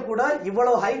 படிக்கட்டுகள் கூட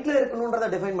இவ்வளவு ஹைட்ல இருக்கணும்ன்றத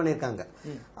டிஃபைன் பண்ணிருக்காங்க.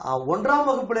 1ஆம்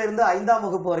வகுப்புல இருந்து 5ஆம்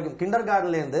வகுப்பு வரைக்கும், கிண்டர்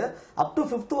கார்டன்ல இருந்து அப் டு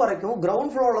 5th வரைக்கும்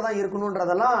கிரவுண்ட் ஃப்ளோர்ல தான்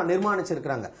இருக்கணும்ன்றதெல்லாம்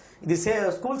நிர்மாணிச்சிருக்காங்க. இது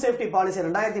ஸ்கூல் சேஃப்டி பாலிசி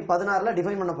 2016ல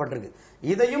டிஃபைன் பண்ணப்பட்டிருக்கு.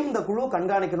 இதையும் இந்த குழு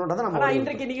கண்காணிக்கணும்ன்றத நம்ம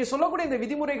இன்றைக்கு நீங்க சொல்லக்கூடிய இந்த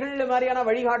விதிமுறைகள் மாதிரியான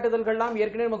வழிகாட்டுதல்கள்லாம்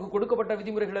ஏற்கனவே நமக்கு கொடுக்கப்பட்ட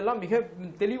விதிமுறைகள் எல்லாம் மிக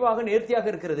தெளிவாக நேர்த்தியாக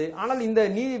இருக்கிறது. ஆனால் இந்த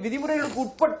விதிமுறைகளுக்கு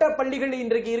உட்பட்ட பள்ளிகள்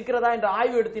இன்றைக்கு இருக்கிறதா என்ற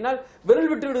ஆய்வு எடுத்தினால் விரல்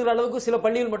விட்டு விடுகிற அளவுக்கு சில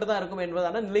பள்ளிகள் மட்டும்தான் இருக்கும்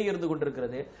என்பதான நிலை இருந்து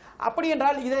கொண்டிருக்கிறது. அப்படி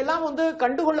என்றால் இதெல்லாம் வந்து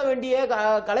கண்டுகொள்ள வேண்டிய,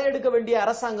 களை எடுக்க வேண்டிய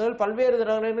அரசாங்கங்கள்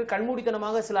பல்வேறு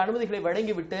கண்மூடித்தனமாக சில அனுமதிகளை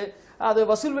வழங்கிவிட்டு அது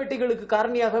வசூல் வேட்டைகளுக்கு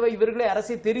காரணியாகவே இவர்களே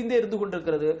அரசை தெரிந்தே இருந்து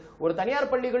கொண்டிருக்கிறது. ஒரு தனியார்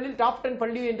பள்ளிகளில் டாப் 10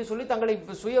 பள்ளி என்று சொல்லி தங்களை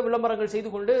சுய விளம்பரங்கள் செய்து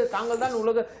கொண்டு தாங்கள் தான்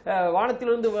உலக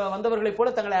வானத்திலிருந்து வந்தவர்களைப்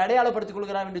போல தங்களை அடையாளப்படுத்திக்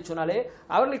கொள்கிறார் என்று சொன்னாலே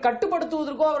அவர்களை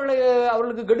கட்டுப்படுத்துவதற்கோ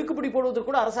அவர்களுக்கு கடுக்குப்பிடி போடுவதற்கு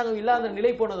கூட அரசாங்கம் இல்லாத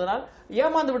நிலை போனதனால்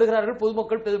ஏமாந்து விடுகிறார்கள்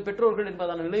பொதுமக்கள், பெற்றோர்கள்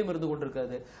என்பதான நிலையும் இருந்து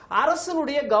கொண்டிருக்கிறது.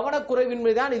 அரசனுடைய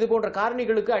கவனக்குறைவின்மைதான் இது போன்ற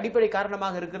காரணிகளுக்கு அடிப்படை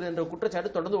காரணமாக இருக்கிறது என்ற குற்றச்சாட்டு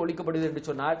தொடர்ந்து ஒழிக்கப்படுது என்று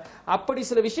சொன்னால், அப்படி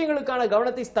சில விஷயங்களுக்கான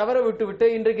கவனத்தை தவற விட்டுவிட்டு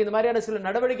இன்றைக்கு இந்த மாதிரியான சில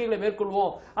நடவடிக்கைகளை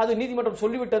மேற்கொள்வோம், அது நீதிமன்றம்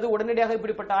சொல்லிவிட்டது, உடனடியாக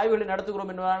இப்படிப்பட்ட ஆய்வுகளை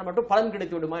நடத்துகிறோம் என்பதால் மட்டும் பலன்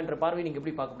கிடைத்து விடுமா என்ற பார்வை நீங்க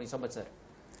எப்படி பார்க்க முடியும் சம்பத் சார்?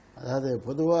 அதாவது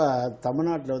பொதுவாக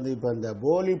தமிழ்நாட்டில் வந்து இப்போ இந்த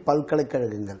போலி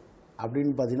பல்கலைக்கழகங்கள்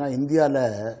அப்படின்னு பார்த்தீங்கன்னா இந்தியாவில்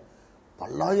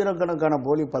பல்லாயிரக்கணக்கான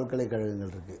போலி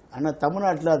பல்கலைக்கழகங்கள் இருக்குது. ஆனால்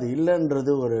தமிழ்நாட்டில் அது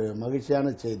இல்லைன்றது ஒரு மகிழ்ச்சியான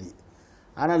செய்தி.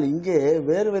 ஆனால் இங்கே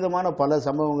வேறு விதமான பல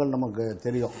சம்பவங்கள் நமக்கு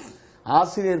தெரியும்.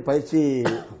 ஆசிரியர் பயிற்சி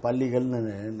பள்ளிகள்னு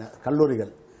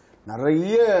கல்லூரிகள்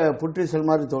நிறைய புற்றிசல்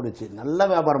மாதிரி தோடிச்சு, நல்ல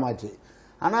வியாபாரமாச்சு.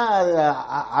 ஆனால் அது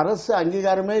அரசு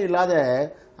அங்கீகாரமே இல்லாத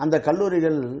அந்த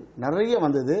கல்லூரிகள் நிறைய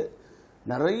வந்தது.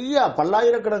 நிறைய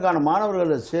பல்லாயிரக்கணக்கான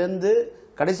மாணவர்கள் சேர்ந்து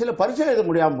கடைசியில் பரீட்சை எழுத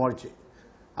முடியாமல் போச்சு.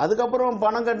 அதுக்கப்புறம்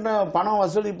பணம்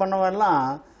வசூலி பண்ணவெல்லாம்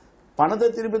பணத்தை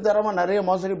திருப்பி தராமல் நிறைய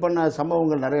மோசடி பண்ண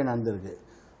சம்பவங்கள் நிறைய நடந்திருக்கு.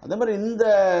 அதே மாதிரி இந்த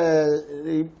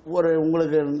ஒரு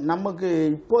உங்களுக்கு நமக்கு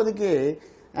இப்போதைக்கு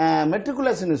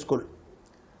மெட்ரிகுலேஷன் ஸ்கூல்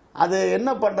அது என்ன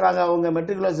பண்ணுறாங்க, அவங்க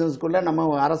மெட்ரிகுலேஷன் ஸ்கூலில் நம்ம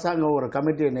அரசாங்கம் ஒரு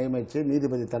கமிட்டியை நியமித்து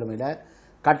நீதிபதி தலைமையில்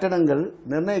கட்டணங்கள்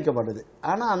நிர்ணயிக்கப்பட்டது.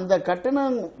 ஆனால் அந்த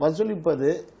கட்டணம் வசூலிப்பது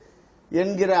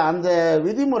என்கிற அந்த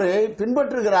விதிமுறையை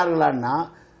பின்பற்றுகிறார்களான்னா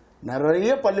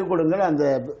நிறைய பள்ளிக்கூடங்கள்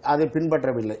அதை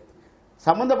பின்பற்றவில்லை.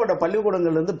 சம்பந்தப்பட்ட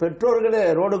பள்ளிக்கூடங்கள்லேருந்து பெற்றோர்களே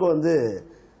ரோடுக்கு வந்து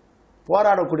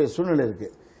போராடக்கூடிய சூழ்நிலை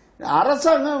இருக்குது.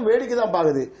 அரசாங்கம் வேடிக்கை தான்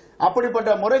பார்க்குது. அப்படிப்பட்ட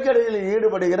முறைகேடுகளில்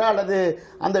ஈடுபடுகிற அல்லது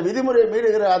அந்த விதிமுறையை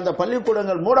மீறுகிற அந்த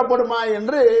பள்ளிக்கூடங்கள் மூடப்படுமா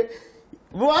என்று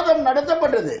விவாதம்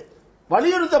நடத்தப்பட்டது,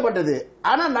 வலியுறுத்தப்பட்டது.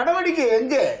 ஆனால் நடவடிக்கை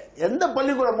எங்கே, எந்த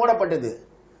பள்ளிக்கூடம் மூடப்பட்டது?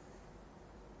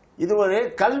 இது ஒரு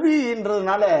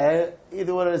கல்வின்றதுனால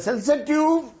இது ஒரு சென்சிட்டிவ்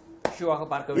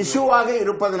இஷ்யூவாக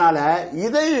இருப்பதனால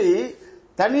இதை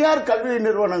தனியார் கல்வி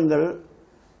நிறுவனங்கள்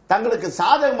தங்களுக்கு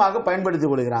சாதகமாக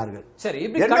பயன்படுத்திக் கொள்கிறார்கள்.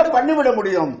 என்ன பண்ணிவிட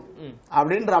முடியும்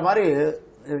அப்படின்ற மாதிரி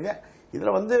இருக்கு.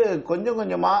 இதுல வந்து கொஞ்சம்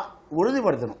கொஞ்சமா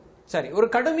உறுதிப்படுத்தணும். சரி, ஒரு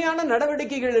கடுமையான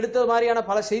நடவடிக்கைகள் எடுத்த மாதிரியான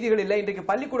பல செய்திகள் இல்லை. இன்றைக்கு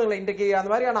பள்ளிக்கூடங்கள் இன்றைக்கு அந்த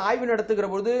மாதிரியான ஆய்வு நடத்துகிற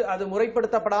போது அது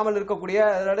முறைப்படுத்தப்படாமல் இருக்கக்கூடிய,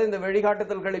 அதோட இந்த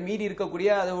வழிகாட்டுதல்களை மீறி இருக்கக்கூடிய,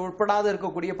 அது உட்படாத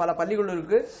இருக்கக்கூடிய பல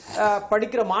பள்ளிகளுக்கு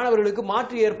படிக்கிற மாணவர்களுக்கு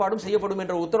மாற்று ஏற்பாடும் செய்யப்படும்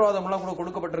என்ற உத்தரவாதம் எல்லாம் கூட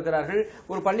கொடுக்கப்பட்டிருக்கிறார்கள்.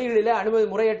 ஒரு பள்ளிகளிலே அனுமதி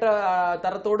முறையற்ற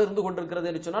தரத்தோடு இருந்து கொண்டிருக்கிறது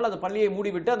என்று சொன்னால் அந்த பள்ளியை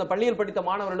மூடிவிட்டு அந்த பள்ளியில் படித்த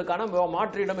மாணவர்களுக்கான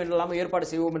மாற்று இடம் என்றெல்லாம்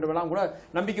ஏற்பாடு செய்வோம் என்றெல்லாம் கூட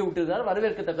நம்பிக்கை விட்டிருக்கிறார்.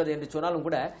 வரவேற்கத்தக்கது என்று சொன்னாலும்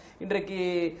கூட இன்றைக்கு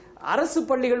அரசு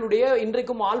பள்ளிகளுடைய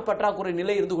இன்றைக்கும் ஆள் பற்றாக்குறை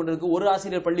நிலை இருந்து கொண்டிருக்கு. ஒரு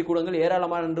ஆசிரியர் பள்ளிக்கூடங்கள்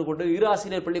ஏராளமாக நின்று கொண்டு இரு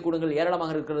ஆசிரியர் பள்ளிக்கூடங்கள்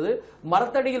ஏராளமாக இருக்கிறது.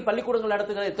 மரத்தடியில் பள்ளிக்கூடங்கள்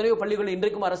நடத்துகிற எத்தனையோ பள்ளிகள்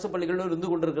இன்றைக்கும் அரசு பள்ளிகளும் இருந்து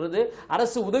கொண்டிருக்கிறது.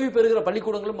 அரசு உதவி பெறுகிற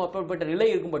பள்ளிக்கூடங்களும் அப்பேற்பட்ட நிலை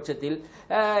இருக்கும் பட்சத்தில்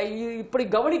இப்படி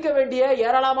கவனிக்க வேண்டிய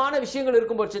ஏராளமான விஷயங்கள்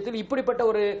இருக்கும் பட்சத்தில் இப்படிப்பட்ட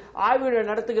ஒரு ஆய்வு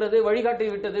நடத்துகிறது வழிகாட்டி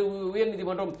விட்டது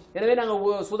உயர்நீதிமன்றம். எனவே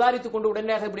நாங்கள் சுதாரித்துக் கொண்டு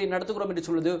உடனடியாக இப்படி நடத்துகிறோம் என்று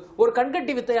சொல்லுது ஒரு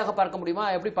கண்கட்டி வித்தையாக பார்க்க முடியுமா?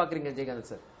 எப்படி பார்க்குறீங்க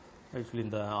ஜெயகாந்த் சார்? ஆக்சுவலி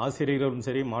இந்த ஆசிரியர்களும்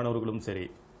சரி மாணவர்களும் சரி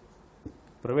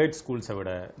ப்ரைவேட் ஸ்கூல்ஸை விட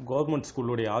கவர்மெண்ட்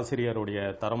ஸ்கூலுடைய ஆசிரியருடைய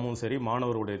தரமும் சரி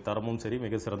மாணவருடைய தரமும் சரி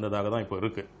மிக சிறந்ததாக தான் இப்போ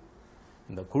இருக்குது.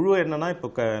 இந்த குழு என்னன்னா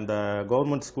இப்போ இந்த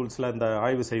கவர்மெண்ட் ஸ்கூல்ஸில் இந்த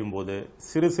ஆய்வு செய்யும்போது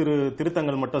சிறு சிறு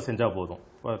திருத்தங்கள் மட்டும் செஞ்சால் போதும்.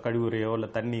 கழிவுறையோ இல்லை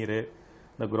தண்ணீர்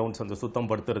இந்த கிரவுண்ட்ஸ் அந்த சுத்தம்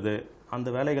படுத்துறது அந்த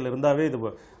வேலைகள் இருந்தாவே இது.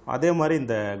 அதே மாதிரி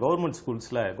இந்த கவர்மெண்ட் ஸ்கூல்ஸ்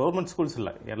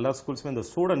இல்லை எல்லா ஸ்கூல்ஸுமே இந்த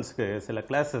ஸ்டூடெண்ட்ஸ்க்கு சில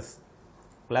கிளாஸஸ்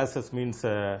மீன்ஸ்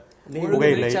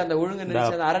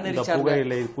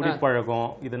புகையிலை குடிப்பழக்கம்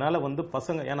இதனால வந்து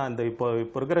பசங்க ஏன்னா இந்த இப்போ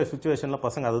இருக்கிற சுச்சுவேஷன்ல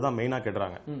பசங்க அதுதான் மெயினா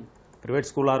கேட்கறாங்க. பிரைவேட்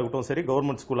ஸ்கூலா இருக்கட்டும் சரி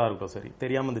கவர்மெண்ட் ஸ்கூலா இருக்கட்டும் சரி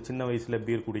தெரியாம இந்த சின்ன வயசுல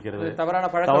பீர் குடிக்கிறது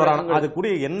தவறான அது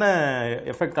குடி என்ன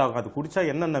எஃபெக்ட் ஆகும் அது குடிச்சா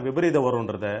என்னென்ன விபரீதம்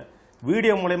வரும்ன்றத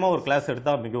வீடியோ மூலமா ஒரு கிளாஸ்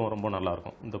எடுத்தா மிகவும் ரொம்ப நல்லா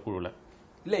இருக்கும் இந்த குழுல.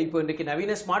 இல்ல இப்போ இன்னைக்கு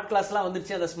நவீன ஸ்மார்ட் கிளாஸ் எல்லாம்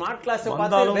வந்துருச்சு. அந்த ஸ்மார்ட் கிளாஸ்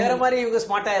பார்த்து வேற மாதிரி இவங்க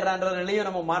ஸ்மார்ட் ஆயிடுறான்ற நிலையும்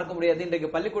நம்ம பார்க்க முடியாது. இன்றைக்கு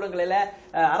பள்ளிக்கூடங்களில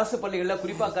அரசு பள்ளிகள்ல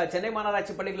குறிப்பாக சென்னை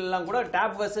மாநகராட்சி பள்ளிகள் எல்லாம் கூட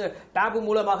டேப்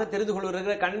மூலமாக தெரிந்து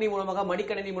கொள்வதற்கு கணினி மூலமாக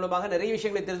மடிக்கணினி மூலமாக நிறைய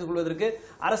விஷயங்களை தெரிந்து கொள்வதற்கு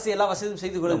அரசு எல்லா வசதியும்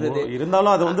செய்து கொள்கிறது.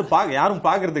 இருந்தாலும் அதை வந்து யாரும்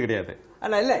பாக்குறது கிடையாது.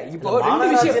 இல்ல இப்போ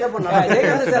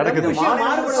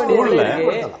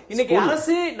இன்னைக்கு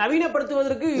அரசு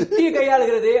நவீனப்படுத்துவதற்கு யுக்தியை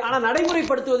கையாளுகிறது. ஆனா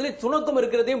நடைமுறைப்படுத்துவதில் சுணக்கம்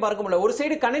இருக்கிறதையும் பார்க்க முடியல. ஒரு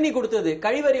சைடு கணினி கொடுத்தது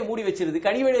கழிவறையை மூடி வச்சிருது.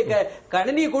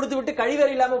 கணினியை கொடுத்து விட்டு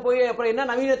கழிவறை இல்லாம போய் அப்புறம் என்ன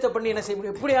நவீனத்தை பண்ணி என்ன செய்ய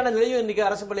முடியும்? இப்படியான நிலையும் இன்னைக்கு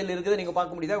அரசு பள்ளியில் இருக்குது. நீங்க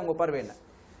பார்க்க முடியுதா? உங்க பார்வை என்ன?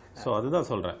 ஸோ அதுதான்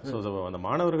சொல்றேன். ஸோ அந்த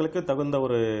மாணவர்களுக்கு தகுந்த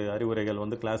ஒரு அறிவுரைகள்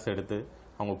வந்து கிளாஸ் எடுத்து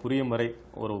அவங்க புரியும் வரை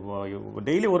ஒரு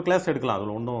டெய்லி ஒரு கிளாஸ் எடுக்கலாம்.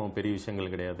 அதுல ஒன்றும் பெரிய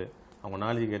விஷயங்கள் கிடையாது. அவங்க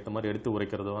நாளைக்கு ஏற்ற மாதிரி எடுத்து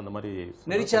உரைக்கிறதோ அந்த மாதிரி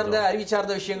நெறிச்சார்ந்த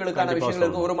அறிவிச்சார்ந்த விஷயங்களுக்கான விஷயங்கள்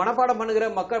இருக்கும். ஒரு மனப்பாடம் பண்ணுகிற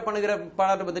மக்கள் பண்ணுகிற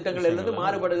பாடத்திட்ட திட்டங்கள் இருந்து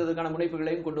மாறுபடுவதற்கான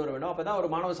முனைப்புகளையும் கொண்டு வர வேண்டும். அப்பதான் ஒரு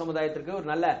மாணவ சமுதாயத்திற்கு ஒரு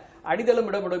நல்ல அடித்தளம்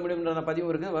இட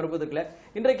பதிவு இருக்கு வருவதற்குள்ள.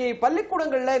 இன்றைக்கு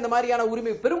பள்ளிக்கூடங்கள்ல இந்த மாதிரியான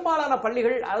உரிமை பெரும்பாலான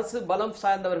பள்ளிகள் அரசு பலம்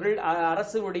சார்ந்தவர்கள்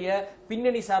அரசுடைய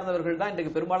பின்னணி சார்ந்தவர்கள் தான்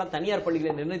இன்றைக்கு பெரும்பாலும் தனியார்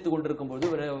பள்ளிகளை நிர்ணயித்துக் கொண்டிருக்கும் பொழுது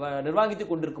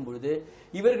நிர்வாகித்துக் கொண்டிருக்கும் பொழுது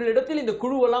இவர்களிடத்தில் இந்த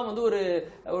குழுவெல்லாம் வந்து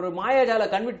ஒரு மாயாஜால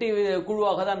கண்வெட்டி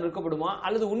குழுவாக தான் இருக்கப்படுமா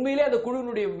அல்லது உண்மையிலே அந்த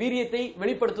குழுவினுடைய வீரியத்தை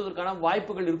வெளிப்படுத்துவதற்கான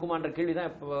வாய்ப்புகள் இருக்குமான்ற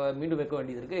கேள்விதான் மீண்டும் வைக்க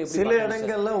வேண்டியது இருக்கு. சில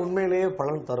இடங்கள்ல உண்மையிலேயே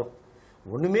பலன் தரும்.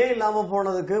 ஒண்ணுமே இல்லாம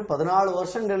போனதுக்கு 14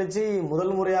 வருஷம் கழிச்சு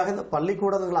முதல் முறையாக இந்த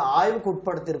பள்ளிக்கூடங்களை ஆய்வுக்கு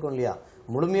உட்படுத்திருக்கோம் இல்லையா?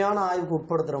 முழுமையான ஆய்வுக்கு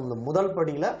உட்படுத்துற முதல்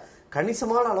படியில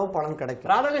கணிசமான அளவு பலன் கிடைக்கும்.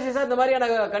 ராதாகிருஷ்ணன் சார், இந்த மாதிரியான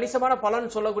கணிசமான பலன்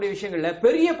சொல்லக்கூடிய விஷயங்கள்ல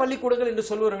பெரிய பள்ளிக்கூடங்கள் என்று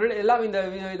சொல்லுவார்கள் எல்லாம்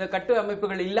இந்த கட்டு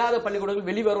அமைப்புகள் இல்லாத பள்ளிக்கூடங்கள்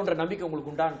வெளிவரும்ன்ற நம்பிக்கை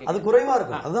உங்களுக்கு உண்டான? அது குறைவா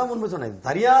இருக்கும். அதுதான் முன்பு சொன்னேன்.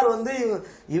 தனியார் வந்து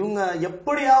இவங்க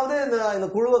எப்படியாவது இந்த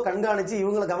குழுவை கண்காணிச்சு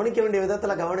இவங்களை கவனிக்க வேண்டிய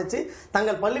விதத்துல கவனிச்சு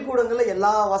தங்கள் பள்ளிக்கூடங்கள்ல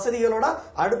எல்லா வசதிகளோட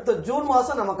அடுத்த ஜூன்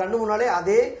மாசம் நம்ம கண்ணு முன்னாலே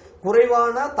அதே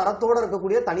குறைவான தரத்தோட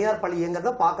இருக்கக்கூடிய தனியார் பள்ளி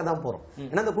எங்கிறத பார்க்க தான் போறோம்.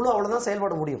 ஏன்னா இந்த குழு அவ்வளவுதான்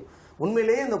செயல்பட முடியும்.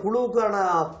 உண்மையிலேயே இந்த குழுவுக்கான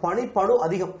பணிப்படு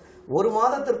அதிகம். ஒரு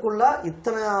மாதத்திற்குள்ள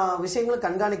இத்தனை விஷயங்களை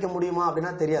கண்காணிக்க முடியுமா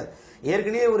அப்படின்னா தெரியாது.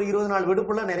 ஏற்கனவே ஒரு 20 நாள்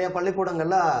விடுப்புள்ள நிறைய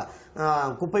பள்ளிக்கூடங்கள்ல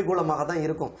குப்பை கூலமாக தான்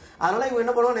இருக்கும். அதனால இவங்க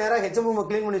என்ன பண்ணுவாங்க, நேராக ஹெச்எம்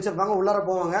கிளீன் பண்ணி வச்சிருப்பாங்க, உள்ளார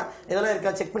போவாங்க, இதெல்லாம்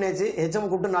இருக்கா செக் பண்ணியாச்சு, ஹெச்எம்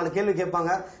கூப்பிட்டு 4 கேள்வி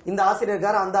கேட்பாங்க. இந்த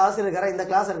ஆசிரியர்கார அந்த ஆசிரியர்கார இந்த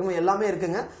கிளாஸ் இருக்கணும் எல்லாமே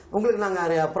இருக்குங்க, உங்களுக்கு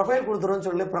நாங்கள் ப்ரொஃபைல் கொடுத்துருவோம்னு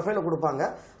சொல்லி ப்ரொஃபைலை கொடுப்பாங்க.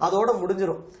 அதோட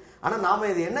முடிஞ்சிடும். ஆனால் நாம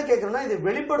இது என்ன கேட்குறோம்னா இதை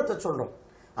வெளிப்படுத்த சொல்றோம்.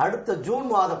 அடுத்த ஜூன்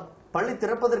மாதம் பள்ளி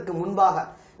திறப்பதற்கு முன்பாக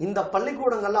இந்த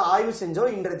பள்ளிக்கூடங்கள்ல ஆய்வு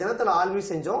செஞ்சோம், இன்றைய தினத்துல ஆய்வு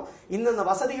செஞ்சோம், இந்த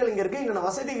வசதிகள் இங்க இருக்கு, இந்த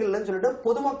வசதிகள் இல்லைன்னு சொல்லிட்டு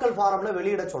பொதுமக்கள் ஃபாரம்ல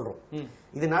வெளியிட சொல்றோம்.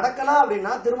 இது நடக்கல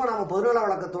அப்படின்னா திரும்ப நாம பொதுநல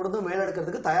வழக்கத்தோடு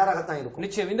மேலெடுக்கிறதுக்கு தயாராகத்தான் இருக்கும்.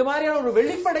 நிச்சயம் இந்த மாதிரியான ஒரு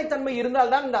வெளிப்படைத்தன்மை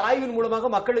இருந்தால் தான் இந்த ஆய்வின் மூலமாக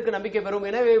மக்களுக்கு நம்பிக்கை பெறும்.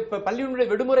 எனவே பள்ளியினுடைய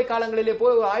விடுமுறை காலங்களிலே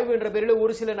போய் ஆய்வு என்ற பெயரில்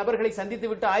ஒரு சில நபர்களை சந்தித்து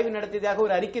விட்டு ஆய்வு நடத்தியதாக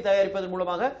ஒரு அறிக்கை தயாரிப்பதன்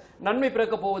மூலமாக நன்மை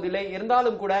பிறக்கப் போவதில்லை.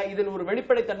 இருந்தாலும் கூட இதில் ஒரு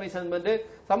வெளிப்படைத்தன்மை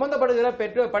சம்பந்தப்படுகிற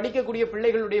படிக்கக்கூடிய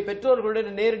பிள்ளைகளுடைய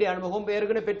பெற்றோர்களுடைய நேரடி அனுபவம்,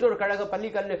 ஏற்கனவே பெற்றோர் கழக பள்ளி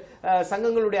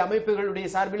சங்கங்களுடைய அமைப்புகளுடைய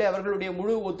சார்பிலே அவர்களுடைய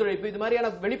முழு ஒத்துழைப்பு, இது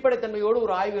மாதிரியான வெளிப்படைத்தன்மையோடு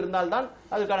ஒரு ஆய்வு இருந்தால்தான்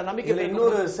அதுக்கான நம்பிக்கை.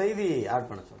 இன்னொரு செய்தி ஆட்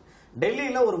பண்ண சொல்றேன்.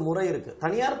 டெல்லியில ஒரு முறை இருக்கு.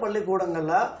 தனியார்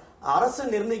பள்ளிக்கூடங்கள்ல அரசு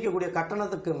நிர்ணயிக்கக்கூடிய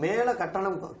கட்டணத்துக்கு மேல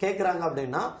கட்டணம் கேட்கறாங்க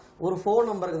அப்படின்னா ஒரு போன்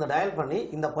நம்பருக்கு இந்த டயல் பண்ணி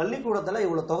இந்த பள்ளிக்கூடத்துல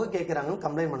இவ்வளவு தொகை கேட்கறாங்கன்னு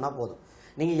கம்ப்ளைண்ட் பண்ணா போதும்.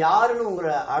 நீங்க யாருன்னு உங்க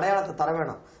அடையாளத்தை தர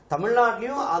வேணாம்.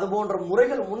 தமிழ்நாட்டிலையும் அது போன்ற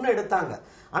முறைகள் முன்னெடுத்தாங்க.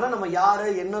 ஆனா நம்ம யாரு,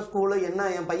 என்ன ஸ்கூலு, என்ன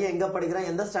என் பையன் எங்க படிக்கிறான்,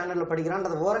 எந்த ஸ்டாண்டர்ட்ல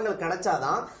படிக்கிறான்ற விவரங்கள்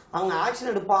கிடைச்சாதான் அவங்க ஆக்ஷன்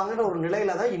எடுப்பாங்கன்ற ஒரு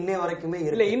நிலையில தான் இன்னைய வரைக்குமே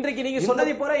இல்ல. இன்றைக்கு நீங்க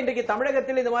சொன்னதை போல இன்றைக்கு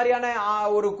தமிழகத்தில் இந்த மாதிரியான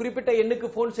ஒரு குறிப்பிட்ட எண்ணுக்கு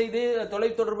போன் செய்து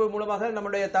தொலைத்தொடர்பு மூலமாக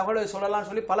நம்மளுடைய தகவலை சொல்லலாம்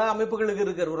சொல்லி பல அமைப்புகளுக்கு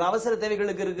இருக்கு, ஒரு அவசர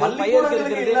தேவைகளுக்கு இருக்கு,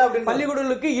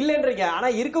 பள்ளிக்கூடங்களுக்கு இல்லைன்றீங்க. ஆனா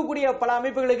இருக்கக்கூடிய பல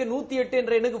அமைப்புகளுக்கு 108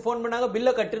 என்ற எண்ணுக்கு போன் பண்ணாங்க,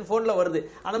 பில்ல கட்டுன்னு போன்ல வருது.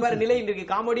 அந்த மாதிரி நிலை இன்றைக்கு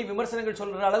காமெடி விமர்சனங்கள்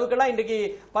சொல்ற அளவுக்கு இன்றைக்கு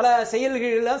பல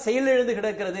செயல்கள் எல்லாம் செயலிழந்து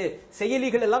கிடக்கிறது.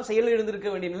 செயலிகள் எல்லாம் செயலிழந்து இருக்க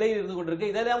வேண்டிய நிலையில் இருந்து கொண்டிருக்கு.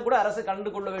 இதெல்லாம் கூட அரசு கண்டு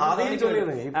கொள்ள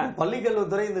வேண்டும்.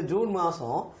 பள்ளிக்கல்வித்துறை இந்த ஜூன்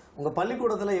மாசம் உங்க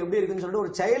பள்ளிக்கூடத்துல எப்படி இருக்குன்னு சொல்லிட்டு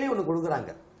ஒரு செயலி ஒண்ணு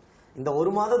கொடுக்குறாங்க. இந்த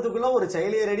ஒரு மாதத்துக்குள்ள ஒரு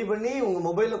செயலியை ரெடி பண்ணி உங்க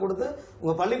மொபைல்ல கொடுத்து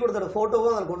உங்க பள்ளிக்கூடத்தோட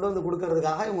போட்டோவும் அதை கொண்டு வந்து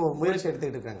கொடுக்கறதுக்காக இவங்க முயற்சி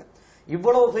எடுத்துக்கிட்டு இருக்காங்க.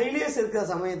 இவ்வளவு ஃபெயிலியர்ஸ் இருக்கிற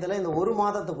சமயத்துல இந்த ஒரு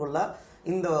மாதத்துக்குள்ள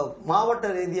இந்த மாவட்ட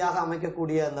ரீதியாக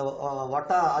அமைக்கக்கூடிய அந்த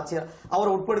வட்ட ஆட்சியர் அவரை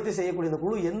உட்படுத்தி செய்யக்கூடிய இந்த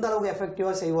குழு எந்த அளவுக்கு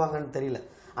எஃபெக்டிவா செய்வாங்கன்னு தெரியல.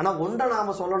 ஆனா ஒன்றை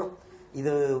நாம சொல்லணும்,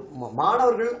 இது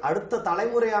மாணவர்கள், அடுத்த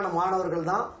தலைமுறையான மாணவர்கள்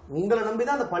தான் உங்களை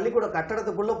நம்பிதான் அந்த பள்ளிக்கூட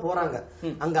கட்டடத்துக்குள்ள போறாங்க.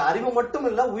 அங்க அறிவு மட்டும்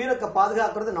இல்ல, உயிரை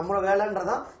பாதுகாக்கிறது நம்மளோட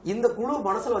வேலைன்றதான் இந்த குழு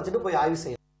மனசுல வச்சுட்டு போய் ஆய்வு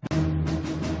செய்யும்.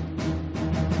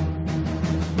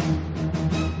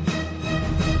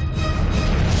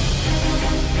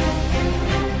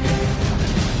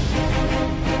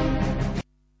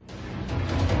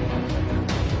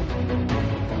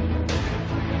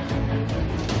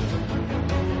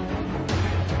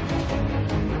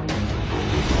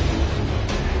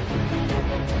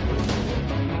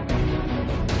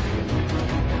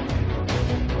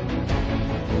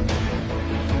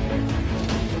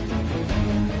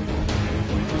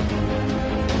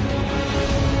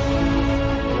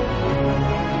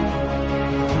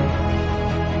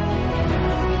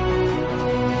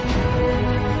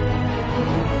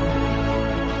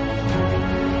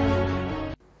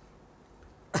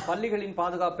 பள்ளிகளின்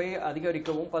பாதுகாப்பை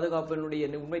அதிகரிக்கவும் பாதுகாப்பினுடைய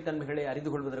உண்மைத்தன்மைகளை அறிந்து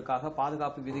கொள்வதற்காக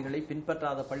பாதுகாப்பு விதிகளை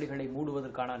பின்பற்றாத பள்ளிகளை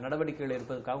மூடுவதற்கான நடவடிக்கைகள்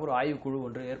இருப்பதற்காக ஒரு ஆய்வுக்குழு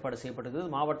ஒன்று ஏற்பாடு செய்யப்பட்டது.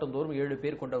 மாவட்டம் தோறும் 7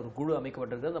 பேர் கொண்ட ஒரு குழு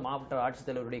அமைக்கப்பட்டிருக்கிறது. அந்த மாவட்ட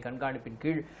ஆட்சித்தலைவருடைய கண்காணிப்பின்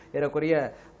கீழ் ஏறக்குறைய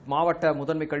மாவட்ட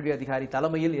முதன்மை கல்வி அதிகாரி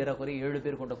தலைமையில் ஏறக்குறைய 7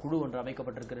 பேர் கொண்ட குழு ஒன்று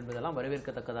அமைக்கப்பட்டிருக்கிறது என்பதெல்லாம்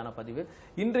வரவேற்கத்தக்கதான பதிவு.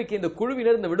 இன்றைக்கு இந்த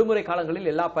குழுவினர் இந்த விடுமுறை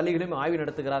காலங்களில் எல்லா பள்ளிகளையும் ஆய்வு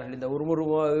நடத்துகிறார்கள். இந்த ஒரு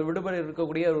விடுமுறை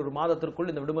இருக்கக்கூடிய ஒரு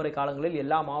மாதத்திற்குள் இந்த விடுமுறை காலங்களில்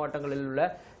எல்லா மாவட்டங்களில் உள்ள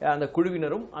அந்த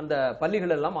குழுவினரும் அந்த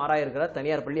பள்ளிகள் எல்லாம் ஆராயிருக்கிறார்.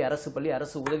 தனியார் பள்ளி, அரசு பள்ளி,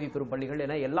 அரசு உதவி பெறும் பள்ளிகள்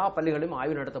என எல்லா பள்ளிகளையும்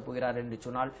ஆய்வு நடத்தப் போகிறார் என்று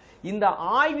சொன்னால் இந்த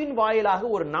ஆய்வின் வாயிலாக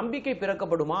ஒரு நம்பிக்கை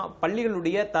பிறக்கப்படுமா,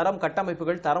 பள்ளிகளுடைய தரம்,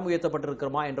 கட்டமைப்புகள் தரம்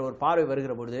உயர்த்தப்பட்டிருக்கிறோமா என்ற ஒரு பார்வை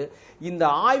வருகிற பொழுது இந்த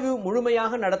ஆய்வு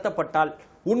முழுமையாக நடத்தப்பட்டால்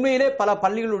உண்மையிலே பல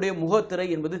பள்ளிகளுடைய முகத்திரை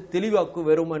என்பது தெளிவாக்கு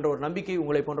வரும் என்ற ஒரு நம்பிக்கை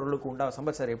உங்களை போன்றவர்களுக்கு உண்டா?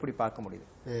 சம்பத் சார், எப்படி பார்க்க முடியுது?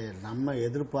 நம்ம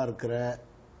எதிர்பார்க்கிற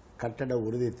கட்டட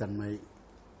உறுதித்தன்மை,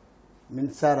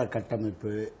 மின்சார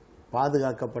கட்டமைப்பு,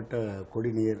 பாதுகாக்கப்பட்ட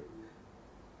குடிநீர்,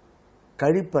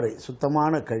 கழிப்பறை,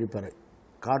 சுத்தமான கழிப்பறை,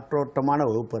 காற்றோட்டமான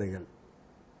வகுப்பறைகள்,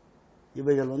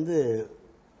 இவைகள்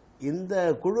இந்த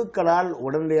குழுக்களால்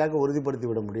உடனடியாக உறுதிப்படுத்தி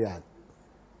விட முடியாது.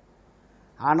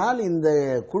 ஆனால் இந்த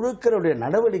குழுக்களுடைய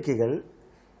நடவடிக்கைகள்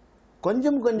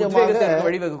கொஞ்சம் கொஞ்சமாக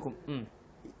வழிவகுக்கும்.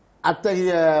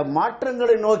 அத்தகைய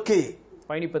மாற்றங்களை நோக்கி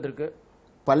பயணிப்பதற்கு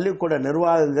பள்ளிக்கூட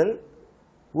நிர்வாகங்கள்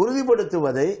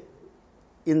உறுதிப்படுத்துவதை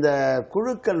இந்த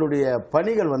குழுக்களுடைய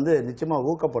பணிகள் நிச்சயமாக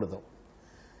ஊக்கப்படுத்தும்.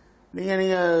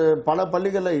 நீங்கள் பல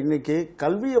பள்ளிகளில் இன்னைக்கு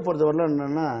கல்வியை பொறுத்தவரை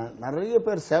என்னென்னா நிறைய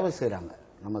பேர் சேவை செய்கிறாங்க.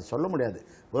 நம்ம சொல்ல முடியாது,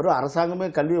 வெறும் அரசாங்கமே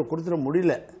கல்வியை கொடுத்துட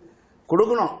முடியல,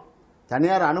 கொடுக்கணும்,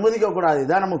 தனியார் அனுமதிக்கக்கூடாது,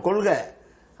 இதான் நம்ம கொள்கை.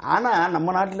 ஆனால்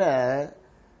நம்ம நாட்டில்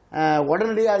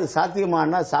உடனடியாக அது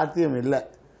சாத்தியமானா சாத்தியம் இல்லை.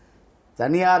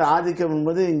 தனியார் ஆதிக்கம்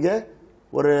என்பது இங்கே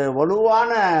ஒரு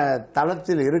வலுவான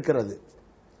தளத்தில் இருக்கிறது.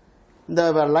 இந்த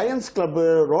லயன்ஸ் கிளப்பு,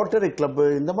 ரோட்டரி கிளப்பு,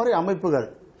 இந்த மாதிரி அமைப்புகள்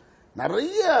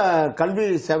நிறைய கல்வி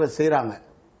சேவை செய்கிறாங்க.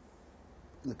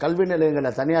 கல்வி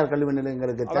நிலையங்களில், தனியார் கல்வி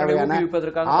நிலையங்களுக்கு தேவையான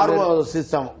ஆர்ஓ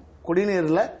சிஸ்டம்,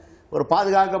 குடிநீரில் ஒரு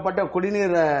பாதுகாக்கப்பட்ட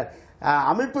குடிநீர்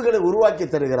அமைப்புகளை உருவாக்கி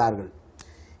தருகிறார்கள்.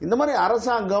 இந்த மாதிரி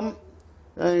அரசாங்கம்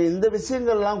இந்த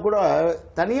விஷயங்கள்லாம் கூட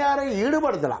தனியாரை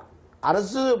ஈடுபடுத்தலாம்.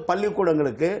 அரசு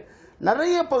பள்ளிக்கூடங்களுக்கு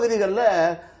நிறைய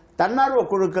பகுதிகளில் தன்னார்வ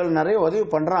குழுக்கள் நிறைய உதவி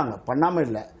பண்ணுறாங்க, பண்ணாமல்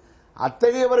இல்லை.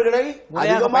 அத்தகையவர்களை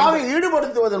அதிகமாக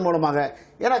ஈடுபடுத்துவதன் மூலமாக,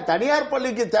 ஏன்னா தனியார்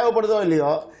பள்ளிக்கு தேவைப்படுதோ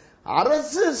இல்லையோ,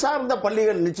 அரசு சார்ந்த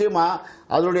பள்ளிகள் நிச்சயமா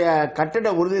அதனுடைய கட்டட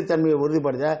உறுதித்தன்மையை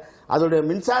உறுதிப்படுத்த, அதனுடைய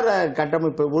மின்சார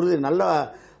கட்டமைப்பு நல்லா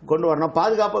கொண்டு வரணும்,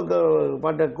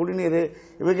 பாதுகாக்கப்பட்ட குடிநீர்,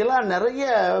 இவைக்கெல்லாம் நிறைய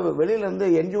வெளியிலேருந்து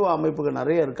என்ஜிஓ அமைப்புகள்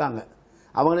நிறைய இருக்காங்க.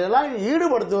 அவங்களெல்லாம்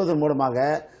ஈடுபடுத்துவதன் மூலமாக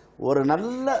ஒரு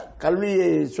நல்ல கல்வி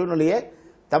சூழ்நிலையை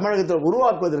தமிழகத்தில்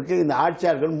உருவாக்குவதற்கு இந்த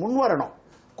ஆட்சியாளர்கள் முன்வரணும்.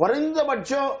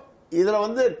 குறைந்தபட்சம் இதில்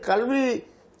வந்து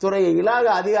கல்வித்துறை இலாக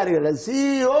அதிகாரிகள்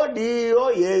சிஇஓ, டிஇஓ,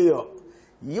 ஏஇஓ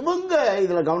இவங்க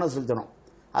இதில் கவனம் செலுத்தணும்.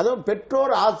 அதுவும்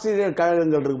பெற்றோர் ஆசிரியர்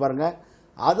கழகங்கள் இருக்கு பாருங்க,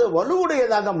 அது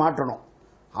வலுவுடையதாக மாற்றணும்.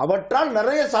 அவற்றால்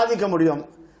நிறைய சாதிக்க முடியும்.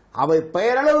 அவை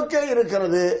பெயரளவுக்கே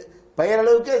இருக்கிறது,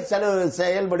 பெயரளவுக்கே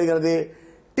செயல்படுகிறது.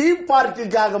 டீ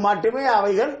பார்ட்டிக்காக மட்டுமே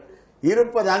அவைகள்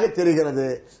இருப்பதாக தெரிகிறது.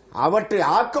 அவற்றை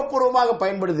ஆக்கப்பூர்வமாக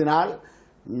பயன்படுத்தினால்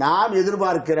நாம்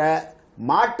எதிர்பார்க்கிற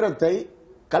மாற்றத்தை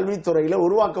கல்வித்துறையில்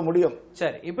உருவாக்க முடியும்.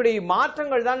 சரி, இப்படி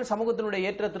மாற்றங்கள் தான் சமூகத்தினுடைய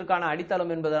ஏற்றத்திற்கான அடித்தளம்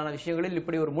என்பதான விஷயங்களில்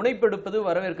இப்படி ஒரு முனைப்பெடுப்பது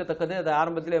வரவேற்கத்தக்கது. அதை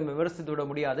ஆரம்பத்தில் விமர்சித்து விட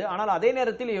முடியாது. ஆனால் அதே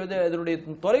நேரத்தில் இதனுடைய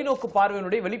தொலைநோக்கு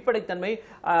பார்வையினுடைய வெளிப்படைத்தன்மை,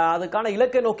 அதுக்கான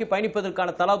இலக்கை நோக்கி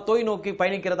பயணிப்பதற்கான தொலைநோக்கி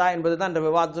பயணிக்கிறதா என்பதுதான் இந்த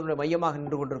விவாதத்தினுடைய மையமாக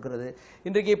நின்று கொண்டிருக்கிறது.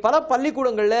 இன்றைக்கு பல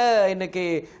பள்ளிக்கூடங்களில் இன்னைக்கு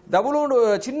டபுளோடு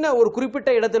சின்ன ஒரு குறிப்பிட்ட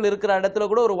இடத்தில் இருக்கிற இடத்துல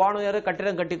கூட ஒரு வானுயர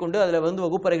கட்டிடம் கட்டிக்கொண்டு அதில் வந்து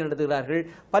வகுப்பறைகள் நடத்துகிறார்கள்.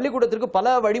 பள்ளிக்கூடத்திற்கு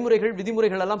பல வழிமுறைகள்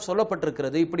விதிமுறைகள் எல்லாம்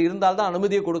சொல்லப்பட்டிருக்கிறது. இப்படி இருந்தால்தான்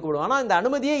அனுமதியை கொடுக்கப்படும். ஆனால் இந்த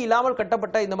அனுமதியே இல்லாமல்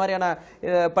கட்டப்பட்ட இந்த மாதிரியான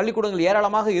பள்ளிக்கூடங்கள்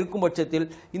ஏராளமாக இருக்கும் பட்சத்தில்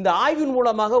இந்த ஆய்வின்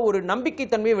மூலமாக ஒரு நம்பிக்கை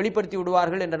தன்மையை வெளிப்படுத்தி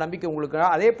விடுவார்கள் என்ற நம்பிக்கை உங்களுக்கு.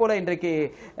 அதே போல இன்றைக்கு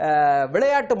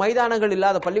விளையாட்டு மைதானங்கள்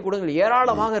இல்லாத பள்ளிக்கூடங்கள்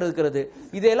ஏராளமாக இருக்கிறது.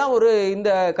 இதெல்லாம் ஒரு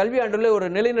இந்த கல்வியாண்டில் ஒரு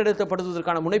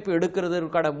நிலைநிறுத்தப்படுவதற்கான முனைப்பு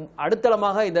எடுக்கிறதுக்கான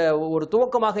அடித்தளமாக இந்த ஒரு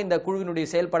துவக்கமாக இந்த குழுவினுடைய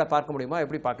செயல்பாட பார்க்க முடியுமா?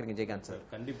 எப்படி பார்க்குறீங்க ஜெயகாந்த் சார்?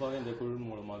 கண்டிப்பாக இந்த குழு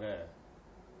மூலமாக,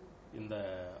 இந்த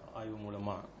ஆய்வு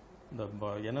மூலமா இந்த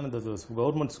என்னென்ன இந்த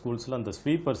கவர்மெண்ட் ஸ்கூல்ஸில் அந்த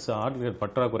ஸ்வீப்பர்ஸ் ஆட்கள்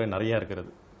பற்றாக்குறை நிறையா இருக்கிறது.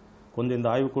 கொஞ்சம் இந்த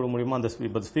ஆய்வுக்குழு மூலிமா அந்த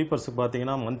இப்போ ஸ்வீப்பர்ஸுக்கு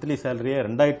பார்த்தீங்கன்னா மந்த்லி சேலரியே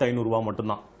 2500 ரூபா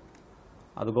மட்டும்தான்.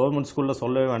 அது கவர்மெண்ட் ஸ்கூலில்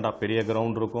சொல்லவே வேண்டாம். பெரிய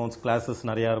கிரவுண்ட் இருக்கும், கிளாஸஸ்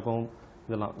நிறையா இருக்கும்,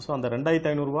 இதெல்லாம். ஸோ அந்த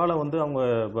 2500 ரூபாவில் வந்து அவங்க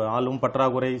ஆளும்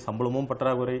பற்றாக்குறை, சம்பளமும்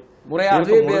பற்றாக்குறை,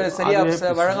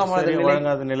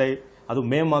 வழங்காத நிலை.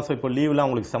 அதுவும் மே மாதம் இப்போ லீவில்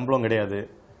அவங்களுக்கு சம்பளம் கிடையாது.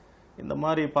 இந்த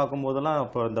மாதிரி பார்க்கும்போதெல்லாம்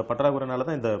இப்போ இந்த பற்றாக்குறைனால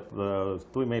தான் இந்த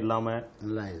தூய்மை இல்லாமல்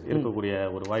இருக்கக்கூடிய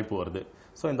ஒரு வாய்ப்பு வருது.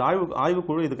 ஸோ இந்த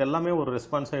ஆய்வுக்குழு இதுக்கு எல்லாமே ஒரு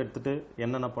ரெஸ்பான்ஸாக எடுத்துகிட்டு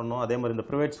என்னென்ன பண்ணணும். அதே மாதிரி இந்த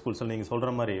ப்ரைவேட் ஸ்கூல்ஸில் நீங்கள்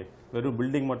சொல்கிற மாதிரி வெறும்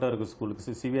பில்டிங் மட்டும் இருக்குது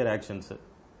ஸ்கூலுக்கு, சிவியர் ஆக்ஷன்ஸு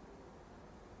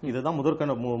இதுதான்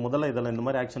முதல்ல இதெல்லாம் இந்த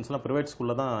மாதிரி ஆக்ஷன்ஸ்லாம் பிரைவேட்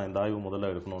ஸ்கூல்ல தான் இந்த ஆய்வு முதல்ல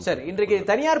எடுக்கணும். சரி, இன்றைக்கு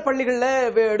தனியார்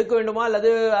பள்ளிகளில் எடுக்க வேண்டுமா அல்லது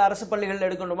அரசு பள்ளிகளில்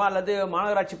எடுக்க வேண்டுமா அல்லது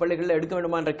மாநகராட்சி பள்ளிகளில் எடுக்க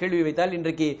வேண்டுமா என்ற கேள்வி வைத்தால்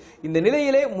இன்றைக்கு இந்த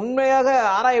நிலையிலே உண்மையாக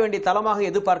ஆராய வேண்டிய தளமாக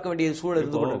எதிர்பார்க்க வேண்டிய சூழல்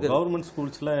இருந்து கொண்டிருக்கு. கவர்மெண்ட்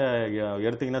ஸ்கூல்ஸ்ல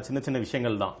எடுத்தீங்கன்னா சின்ன சின்ன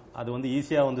விஷயங்கள் தான், அது வந்து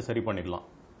ஈஸியாக வந்து சரி பண்ணிடலாம்.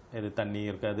 இது தண்ணி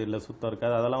இருக்காது, இல்லை சுத்தம்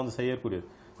இருக்காது, அதெல்லாம் வந்து செய்யக்கூடியது.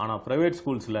 ஆனால் ப்ரைவேட்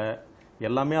ஸ்கூல்ஸில்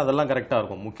எல்லாமே அதெல்லாம் கரெக்டாக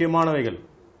இருக்கும். முக்கியமானவைகள்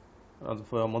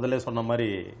முதல்ல சொன்ன மாதிரி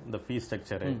இந்த ஃபீஸ்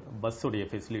ஸ்ட்ரக்சரு, பஸ்ஸுடைய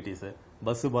ஃபெசிலிட்டிஸு,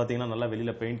 பஸ்ஸு பார்த்தீங்கன்னா நல்லா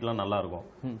வெளியில் பெயிண்ட்லாம் நல்லா இருக்கும்,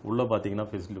 உள்ளே பார்த்தீங்கன்னா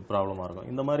ஃபெசிலிட்டி ப்ராப்ளமாக இருக்கும்.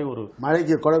 இந்த மாதிரி ஒரு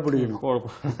மழைக்கு கொடை பிடிக்கணும்,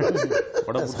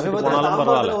 போனாலும்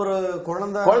பரவாயில்ல, ஒரு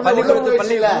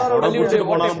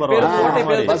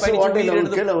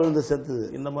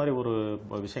இந்த மாதிரி ஒரு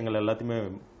விஷயங்கள் எல்லாத்தையுமே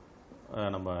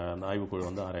நம்ம அந்த ஆய்வுக்குழு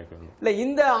வந்து ஆராய்க்க வேண்டும். இல்ல,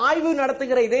 இந்த ஆய்வு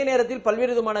நடத்துகிற இதே நேரத்தில்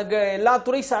பல்வேறு விதமான எல்லா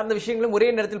துறை சார்ந்த விஷயங்களும் ஒரே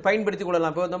நேரத்தில் பயன்படுத்திக்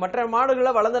கொள்ளலாம். இப்போ இந்த மற்ற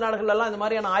நாடுகளில், வளர்ந்த நாடுகள் எல்லாம் இந்த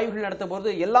மாதிரியான ஆய்வுகள் நடத்தும்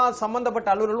போது எல்லா சம்பந்தப்பட்ட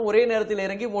அலுவலர்களும் ஒரே நேரத்தில்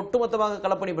இறங்கி ஒட்டுமொத்தமாக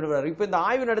களப்பணி பெறுவார். இப்போ இந்த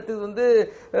ஆய்வு நடத்துவது வந்து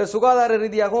சுகாதார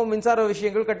ரீதியாகவும் மின்சார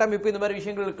விஷயங்கள், கட்டமைப்பு, இந்த மாதிரி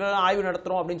விஷயங்களுக்கு ஆய்வு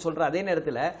நடத்துறோம் அப்படின்னு சொல்ற அதே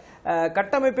நேரத்தில்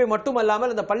கட்டமைப்பை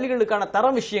மட்டுமல்லாமல் இந்த பள்ளிகளுக்கான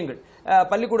தரம் விஷயங்கள்,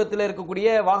 பள்ளிக்கூடத்தில் இருக்கக்கூடிய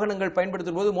வாகனங்கள்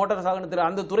பயன்படுத்தும் போது மோட்டார் வாகனத்தில்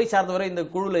அந்த துறை சார்ந்தவரை இந்த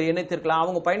குழுவில் இணைத்திருக்கலாம்.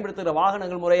 அவங்க பயன்படுத்துகிற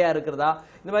வாகனங்கள் முறையா இருக்கிறதா,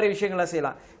 இந்த மாதிரி விஷயங்கள்லாம்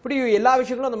செய்யலாம். இப்படி எல்லா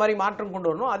விஷயங்களும் அந்த மாதிரி மாற்றம் கொண்டு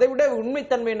வரணும். அதை விட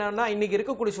உண்மைத்தன்மை என்னன்னா, இன்னைக்கு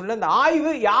இருக்கக்கூடிய சூழ்நிலை இந்த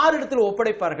ஆய்வு யார் இடத்துல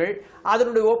ஒப்படைப்பார்கள்,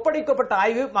 அதனுடைய ஒப்படைக்கப்பட்ட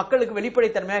ஆய்வு மக்களுக்கு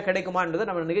வெளிப்படைத்தன்மையாக கிடைக்குமா என்பது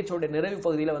நம்ம நிகழ்ச்சியோட நிறைவு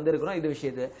பகுதியில் வந்து இருக்கிறோம். இது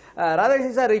விஷயத்து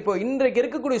ராதாகிருஷ்ணன் சார், இப்போ இன்றைக்கு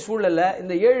இருக்கக்கூடிய சூழல்ல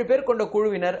இந்த 7 பேர் கொண்ட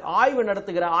குழுவினர் ஆய்வு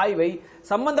நடத்துகிற ஆய்வை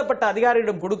சம்பந்தப்பட்ட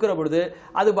அதிகாரியிடம் கொடுக்கிற பொழுது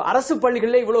அது அரசு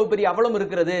பள்ளிகளில் இவ்வளவு பெரிய அவலம்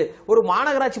இருக்கிறது, ஒரு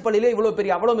மாநகராட்சி பள்ளியிலே இவ்வளவு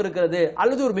பெரிய அவலம் இருக்கிறது,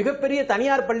 அல்லது ஒரு மிகப்பெரிய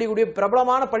தனியார் பள்ளியுடைய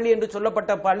பிரபலமான பள்ளி என்று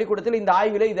சொல்லப்பட்ட பள்ளிக்கூடத்தில் இந்த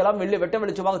ஆய்விலே இதெல்லாம் வெட்ட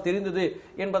வெளிச்சமாக தெரிந்தது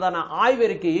என்பதான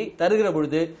ஆய்வறிக்கையை தருகிற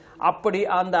பொழுது, அப்படி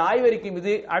அந்த ஆய்வறிக்கை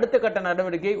மீது அடுத்த கட்ட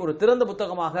நடவடிக்கை ஒரு திறந்த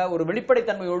புத்தகமாக ஒரு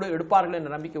வெளிப்படைத்தன்மையோடு எடுப்பார்கள்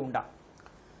என்ற நம்பிக்கை உண்டா?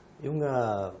 இவங்க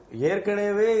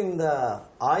ஏற்கனவே இந்த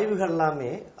ஆய்வுகள்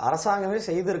எல்லாமே அரசாங்கமே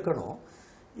செய்திருக்கணும்.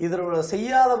 இதில்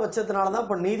செய்யாத பட்சத்தினால தான்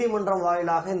இப்போ நீதிமன்றம்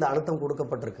வாயிலாக இந்த அழுத்தம்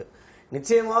கொடுக்கப்பட்டிருக்கு.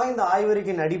 நிச்சயமாக இந்த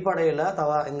ஆய்வறிக்கையின் அடிப்படையில்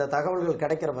இந்த தகவல்கள்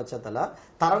கிடைக்கிற பட்சத்தில்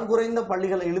தரம் குறைந்த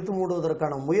பள்ளிகளை இழுத்து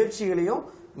மூடுவதற்கான முயற்சிகளையும்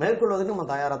மேற்கொள்வதற்கு நம்ம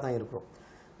தயாராக தான் இருக்கிறோம்.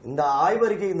 இந்த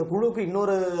ஆய்வறிக்கை, இந்த குழுக்கு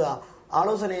இன்னொரு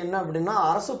ஆலோசனை என்ன அப்படின்னா,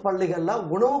 அரசு பள்ளிகளில்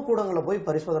உணவு கூடங்களை போய்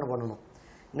பரிசோதனை பண்ணணும்.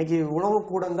 இன்னைக்கு உணவு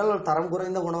கூடங்கள் தரம்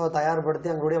குறைந்த உணவை தயார்படுத்தி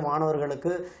அங்களுடைய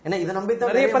மாணவர்களுக்கு ஏன்னா இதை நம்பித்தான்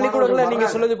நிறைய பள்ளிக்கூடங்களை நீங்க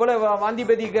சொல்வது போல வாந்தி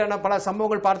பேதிக்கான பல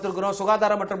சம்பவங்கள் பார்த்திருக்கிறோம்.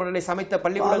 சுகாதாரமற்ற முறையில் சமைத்த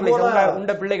பள்ளிக்கூடங்களை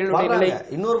உண்ட பிள்ளைகளுடைய நிலை.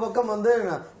 இன்னொரு பக்கம் வந்து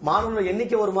மாணவர்கள்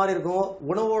எண்ணிக்கை ஒரு மாதிரி இருக்கும்,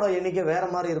 உணவோட எண்ணிக்கை வேற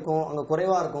மாதிரி இருக்கும், அங்க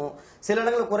குறைவா இருக்கும். சில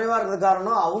இடங்கள் குறைவா இருக்கிறது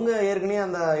காரணம் அவங்க ஏற்கனவே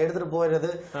அந்த எடுத்துட்டு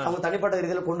போயிடுறது, அவங்க தனிப்பட்ட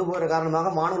ரீதியில் கொண்டு போகிற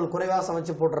காரணமாக மாணவர்கள் குறைவா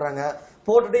சமைச்சு போட்டுறாங்க.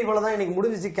 போட்டுட்டு இவ்வளவுதான் இன்னைக்கு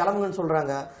முடிஞ்சிச்சு கிளம்புங்கன்னு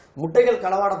சொல்றாங்க. முட்டைகள்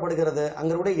களவாடப்படுகிறது,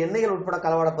 அங்களுடைய எண்ணெய்கள் உட்பட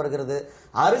களவாடப்படுகிறது,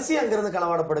 அரிசி அங்கிருந்து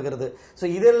களவாடப்படுகிறது. ஸோ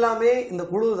இது எல்லாமே இந்த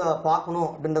குழு பார்க்கணும்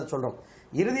அப்படின்றத சொல்றோம்.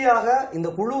 இறுதியாக இந்த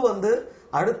குழு வந்து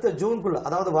அடுத்த ஜூனுக்குள்ள,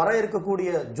 அதாவது வர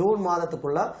இருக்கக்கூடிய ஜூன்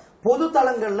மாதத்துக்குள்ள பொது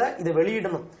தளங்கள்ல இதை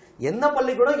வெளியிடணும். எந்த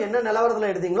பள்ளிக்கூடம் என்ன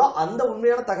நிலவரத்தில் எடுத்தீங்களோ அந்த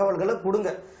உண்மையான தகவல்களை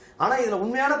கொடுங்க. ஆனா இதுல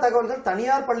உண்மையான தகவல்கள்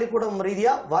தனியார் பள்ளிக்கூடம்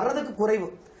ரீதியா வர்றதுக்கு குறைவு.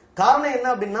 காரணம் என்ன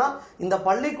அப்படின்னா, இந்த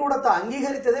பள்ளிக்கூடத்தை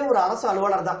அங்கீகரித்ததே ஒரு அரசு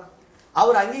அலுவலர் தான்.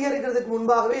 அவர் அங்கீகரிக்கிறதுக்கு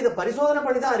முன்பாகவே இதை பரிசோதனை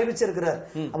பண்ணி தான் அறிவிச்சிருக்கிறார்.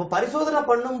 அப்ப பரிசோதனை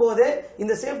பண்ணும் போதே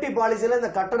இந்த சேஃப்டி பாலிசியில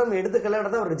இந்த கட்டடம்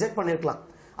எடுத்துக்கலன்றதை அவர் ரிஜெக்ட் பண்ணிருக்கலாம்.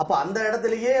 அப்ப அந்த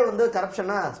இடத்துலயே வந்து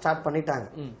கரப்ஷனை ஸ்டார்ட்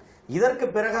பண்ணிட்டாங்க. இதற்கு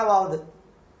பிறகாவது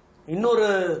இன்னொரு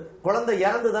குழந்தை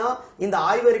இறந்துதான் இந்த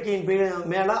ஆய்வறிக்கையின்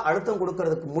மேல அழுத்தம்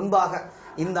கொடுக்கறதுக்கு முன்பாக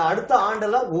இந்த அடுத்த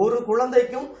ஆண்டுல ஒரு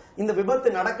குழந்தைக்கும் இந்த விபத்து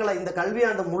நடக்கல, இந்த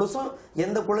கல்வியாண்டு முழுசும்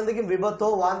எந்த குழந்தைக்கும் விபத்தோ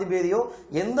வாந்தி பேதியோ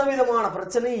எந்த விதமான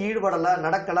பிரச்சனையும் ஈடுபடல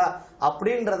நடக்கல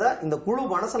அப்படின்றத இந்த குழு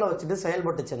மனசுல வச்சுட்டு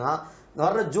செயல்பட்டுச்சுன்னா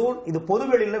வர்ற ஜூன் இது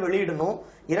பொதுவெளியில வெளியிடணும்.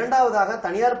 இரண்டாவதாக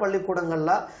தனியார்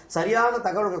பள்ளிக்கூடங்கள்ல சரியான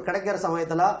தகவல்கள் கிடைக்கிற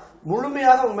சமயத்துல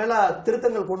முழுமையாக உங்க மேல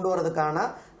திருத்தங்கள் கொண்டு வரதுக்கான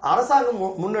அரசாங்கம்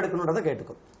முன்னெடுக்கணுன்றதை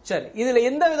கேட்டுக்கும். சரி, இதுல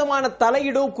எந்த விதமான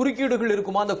தலையீடோ குறுக்கீடுகள்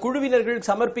இருக்குமா? அந்த குழுவினர்கள்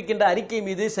சமர்ப்பிக்கின்ற அறிக்கை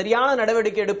மீது சரியான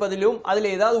நடவடிக்கை எடுப்பதிலும்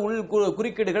அதுல ஏதாவது உள்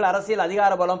குறுக்கீடுகள், அரசியல்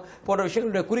அதிகார பலம் போன்ற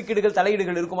விஷயங்களுடைய குறுக்கீடுகள்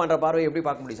தலையீடுகள் இருக்குமான்ற பார்வை எப்படி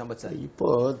பார்க்க முடியும் சம்பத் சார்?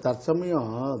 இப்போ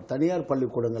தற்சமயம் தனியார்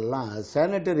பள்ளிக்கூடங்கள்லாம்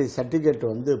சானிட்டரி சர்டிஃபிகேட்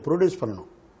வந்து ப்ரொடியூஸ்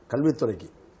பண்ணணும் கல்வித்துறைக்கு.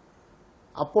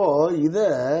 அப்போ இதை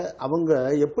அவங்க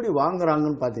எப்படி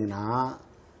வாங்குறாங்கன்னு பார்த்தீங்கன்னா,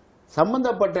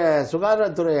 சம்பந்தப்பட்ட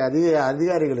சுகாதாரத்துறை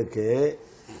அதிகாரிகளுக்கு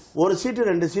ஒரு சீட்டு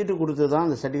 2 சீட்டு கொடுத்து தான்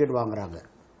அந்த சர்டிஃபிகேட் வாங்குறாங்க.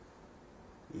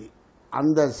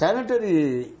 அந்த சானிட்டரி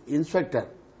இன்ஸ்பெக்டர்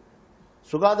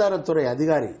சுகாதாரத்துறை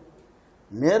அதிகாரி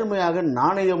நேர்மையாக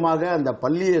நாணயமாக அந்த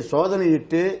பள்ளியை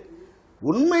சோதனையிட்டு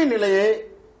உண்மை நிலையை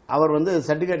அவர் வந்து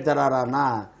சர்டிஃபிகேட் தராரான்னா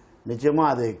நிச்சயமா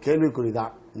அது கேள்விக்குறி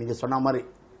தான் நீங்க சொன்ன மாதிரி.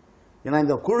 ஏன்னா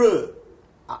இந்த குழு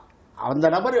அந்த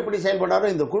நபர் எப்படி செயல்படாரோ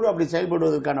இந்த குழு அப்படி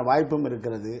செயல்படுவதற்கான வாய்ப்பும்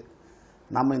இருக்கிறது.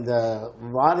 நம்ம இந்த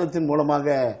வாதத்தின்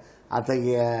மூலமாக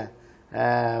அத்தகைய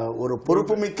ஒரு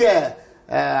பொறுப்புமிக்க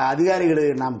அதிகாரிகளை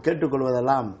நாம்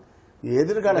கேட்டுக்கொள்வதெல்லாம்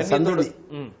எதிர்கால சந்ததி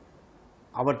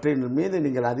அவற்றின் மீது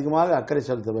நீங்கள் அதிகமாக அக்கறை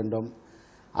செலுத்த வேண்டும்.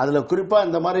 அதில் குறிப்பாக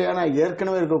இந்த மாதிரியான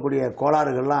ஏற்கனவே இருக்கக்கூடிய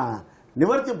கோளாறுகள்லாம்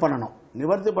நிவர்த்தி பண்ணணும்.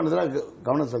 நிவர்த்தி பண்ணதில்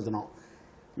கவனம் செலுத்தணும்.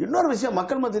 இன்னொரு விஷயம்,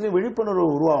 மக்கள் மத்தியிலே விழிப்புணர்வு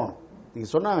உருவாகணும்.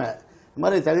 நீங்கள் சொன்னாங்க இந்த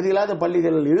மாதிரி தகுதியில்லாத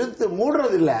பள்ளிகள் இழுத்து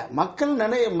மூடுறதில்லை,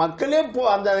 மக்களே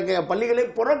அந்த பள்ளிகளை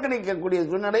புறக்கணிக்கக்கூடிய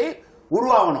சூழ்நிலையை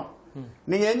உருவாகணும்.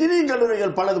 நீங்க என்ஜினியரிங்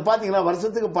கல்லூரிகள் பலது பார்த்தீங்கன்னா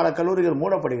வருஷத்துக்கு பல கல்லூரிகள்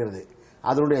மூடப்படுகிறது.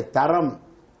 அதனுடைய தரம்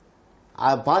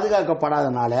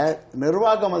பாதுகாக்கப்படாதனால,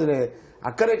 நிர்வாகம் அதில்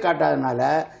அக்கறை காட்டாதனால,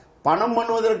 பணம்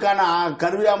பண்ணுவதற்கான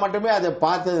கருவியா மட்டுமே அதை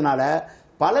பார்த்ததுனால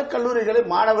பல கல்லூரிகளை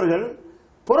மாணவர்கள்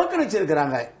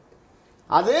புறக்கணிச்சிருக்கிறாங்க.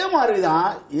 அதே மாதிரிதான்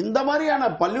இந்த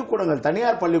மாதிரியான பள்ளிக்கூடங்கள்,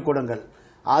 தனியார் பள்ளிக்கூடங்கள்,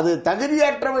 அது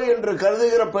தகுதியற்றவை என்று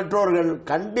கருதுகிற பெற்றோர்கள்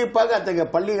கண்டிப்பாக அத்தகைய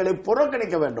பள்ளிகளை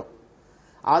புறக்கணிக்க வேண்டும்.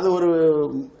 அது ஒரு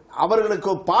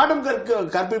அவர்களுக்கு பாடம்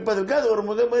கற்பிப்பதற்கு அது ஒரு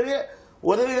மிகப்பெரிய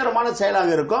உதவிகரமான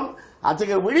செயலாக இருக்கும்.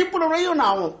 அத்தகைய விழிப்புணர்வையும்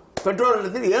நாம்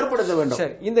பெற்றோர்களிடத்தில் ஏற்படுத்த வேண்டும்.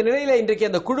 இந்த நிலையில இன்றைக்கு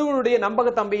அந்த குழுவினுடைய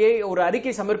நம்பகத்தன்மையை ஒரு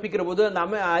அறிக்கை சமர்ப்பிக்கிற போது அந்த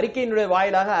அறிக்கையினுடைய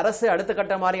வாயிலாக அரசு அடுத்த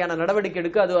கட்ட மாதிரியான நடவடிக்கை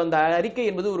எடுக்க, அது அந்த அறிக்கை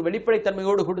என்பது ஒரு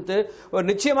வெளிப்படைத்தன்மையோடு கொடுத்து ஒரு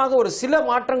நிச்சயமாக ஒரு சில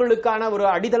மாற்றங்களுக்கான ஒரு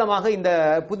அடித்தளமாக இந்த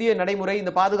புதிய நடைமுறை,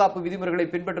 இந்த பாதுகாப்பு விதிமுறைகளை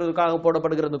பின்பற்றுவதற்காக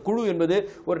போடப்படுகிற அந்த குழு என்பது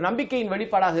ஒரு நம்பிக்கையின்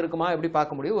வெளிப்பாடாக இருக்குமா, எப்படி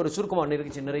பார்க்க முடியும்? ஒரு சுருக்கமான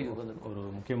நிகழ்ச்சி நிறைவு வந்து ஒரு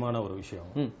முக்கியமான ஒரு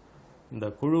விஷயம், இந்த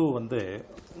குழு வந்து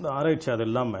இந்த ஆராய்ச்சி அது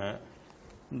இல்லாமல்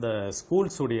இந்த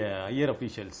ஸ்கூல்ஸுடைய ஹையர்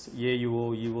அஃபீஷியல்ஸ், ஏயுஓ,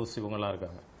 இஓஸ் இவங்கெல்லாம்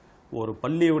இருக்காங்க. ஒரு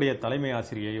பள்ளியுடைய தலைமை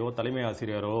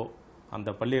ஆசிரியரோ அந்த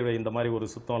பள்ளியுடைய இந்த மாதிரி ஒரு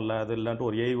சுத்தம் இல்லை அது இல்லைன்ட்டு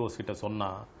ஒரு ஏஇஓஸ் கிட்ட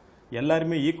சொன்னால்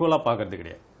எல்லாருமே ஈக்குவலாக பார்க்கறது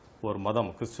கிடையாது. ஒரு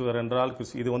மதம் கிறிஸ்துவர் என்றால்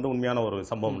இது வந்து உண்மையான ஒரு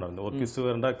சம்பவம் நடந்தது. ஒரு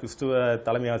கிறிஸ்துவர் என்றால் கிறிஸ்துவ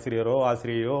தலைமை ஆசிரியரோ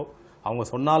அவங்க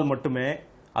சொன்னால் மட்டுமே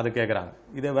அது கேட்குறாங்க.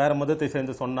 இதே வேறு மதத்தை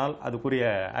சேர்ந்து சொன்னால் அதுக்குரிய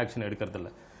ஆக்ஷன்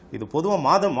எடுக்கிறதில்ல. இது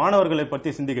பொதுவாக மாணவர்களை பற்றி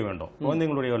சிந்திக்க வேண்டும்.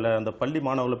 குழந்தைங்களுடைய அந்த பள்ளி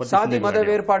மாணவர்களை பற்றி சாதி மத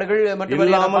வேறுபாடுகள் மற்றும்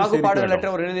பாகுபாடுகளற்ற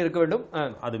ஒரு நிலை இருக்க வேண்டும்.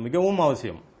 அது மிகவும்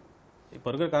அவசியம். இப்போ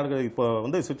இருக்கிற காலங்கள் இப்போ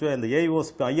வந்து இந்த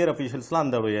ஏஇஓஸ் ஹையர் அஃபீஷியல்ஸ்லாம்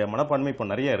அந்த மனப்பான்மை இப்போ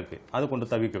நிறைய இருக்கு, அது கொண்டு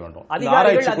தவிர்க்க வேண்டும்.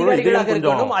 அதிகாரிகளாக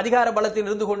இருக்கணும், அதிகார பலத்தில்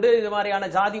இருந்து கொண்டு இந்த மாதிரியான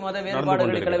ஜாதி மத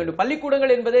வேறுபாடுகளை கிள வேண்டும்.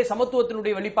 பள்ளிக்கூடங்கள் என்பதே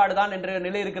சமத்துவத்தினுடைய வெளிப்பாடு தான் என்ற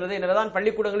நிலை இருக்கிறது. என்னதான்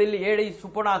பள்ளிக்கூடங்களில் ஏழை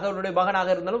சுப்பனாக அவருடைய மகனாக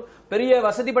இருந்தாலும் பெரிய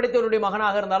வசதி படைத்தவருடைய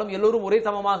மகனாக இருந்தாலும் எல்லோரும் ஒரே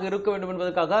சமமாக இருக்க வேண்டும்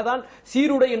என்பதற்காக தான்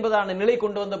சீருடை என்பதான நிலை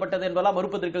கொண்டு வந்தப்பட்டது என்பதெல்லாம்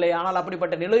மறுப்பதற்கில்லை. ஆனால்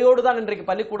அப்படிப்பட்ட நிலையோடு தான் இன்றைக்கு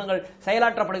பள்ளிக்கூடங்கள்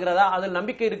செயலாற்றப்படுகிறதா, அதில்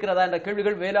நம்பிக்கை இருக்கிறதா என்ற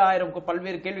கேள்விகள் வேலாயிரம்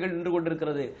பல்வேறு கேள்விகள் நின்று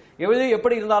கொண்டிருக்கிறது.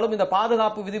 எப்படி இருந்தாலும் இந்த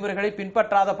பாதுகாப்பு விதிமுறைகளை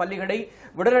பின்பற்றாத பள்ளிகளை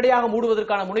உடனடியாக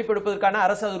மூடுவதற்கான முனைப்பு எடுப்பதற்கான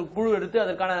அரசு ஒரு குழு எடுத்து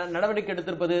அதற்கான நடவடிக்கை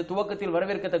எடுத்திருப்பது துவக்கத்தில்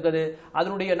வரவேற்கத்தக்கது.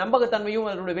 அதனுடைய நம்பகத்தன்மையும்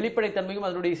அதனுடைய வெளிப்படைத்தன்மையும்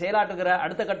அதனுடைய செயலாற்றுகிற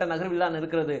அடுத்த கட்ட நகர்வில் தான்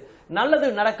இருக்கிறது. நல்லது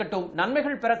நடக்கட்டும்,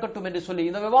 நன்மைகள் பிறக்கட்டும் என்று சொல்லி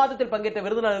இந்த விவாதத்தில் பங்கேற்ற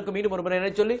விருந்தினருக்கு மீண்டும் ஒரு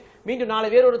முறை சொல்லி மீண்டும் நாளை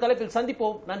வேறொரு தலைப்பில்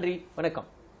சந்திப்போம். நன்றி, வணக்கம்.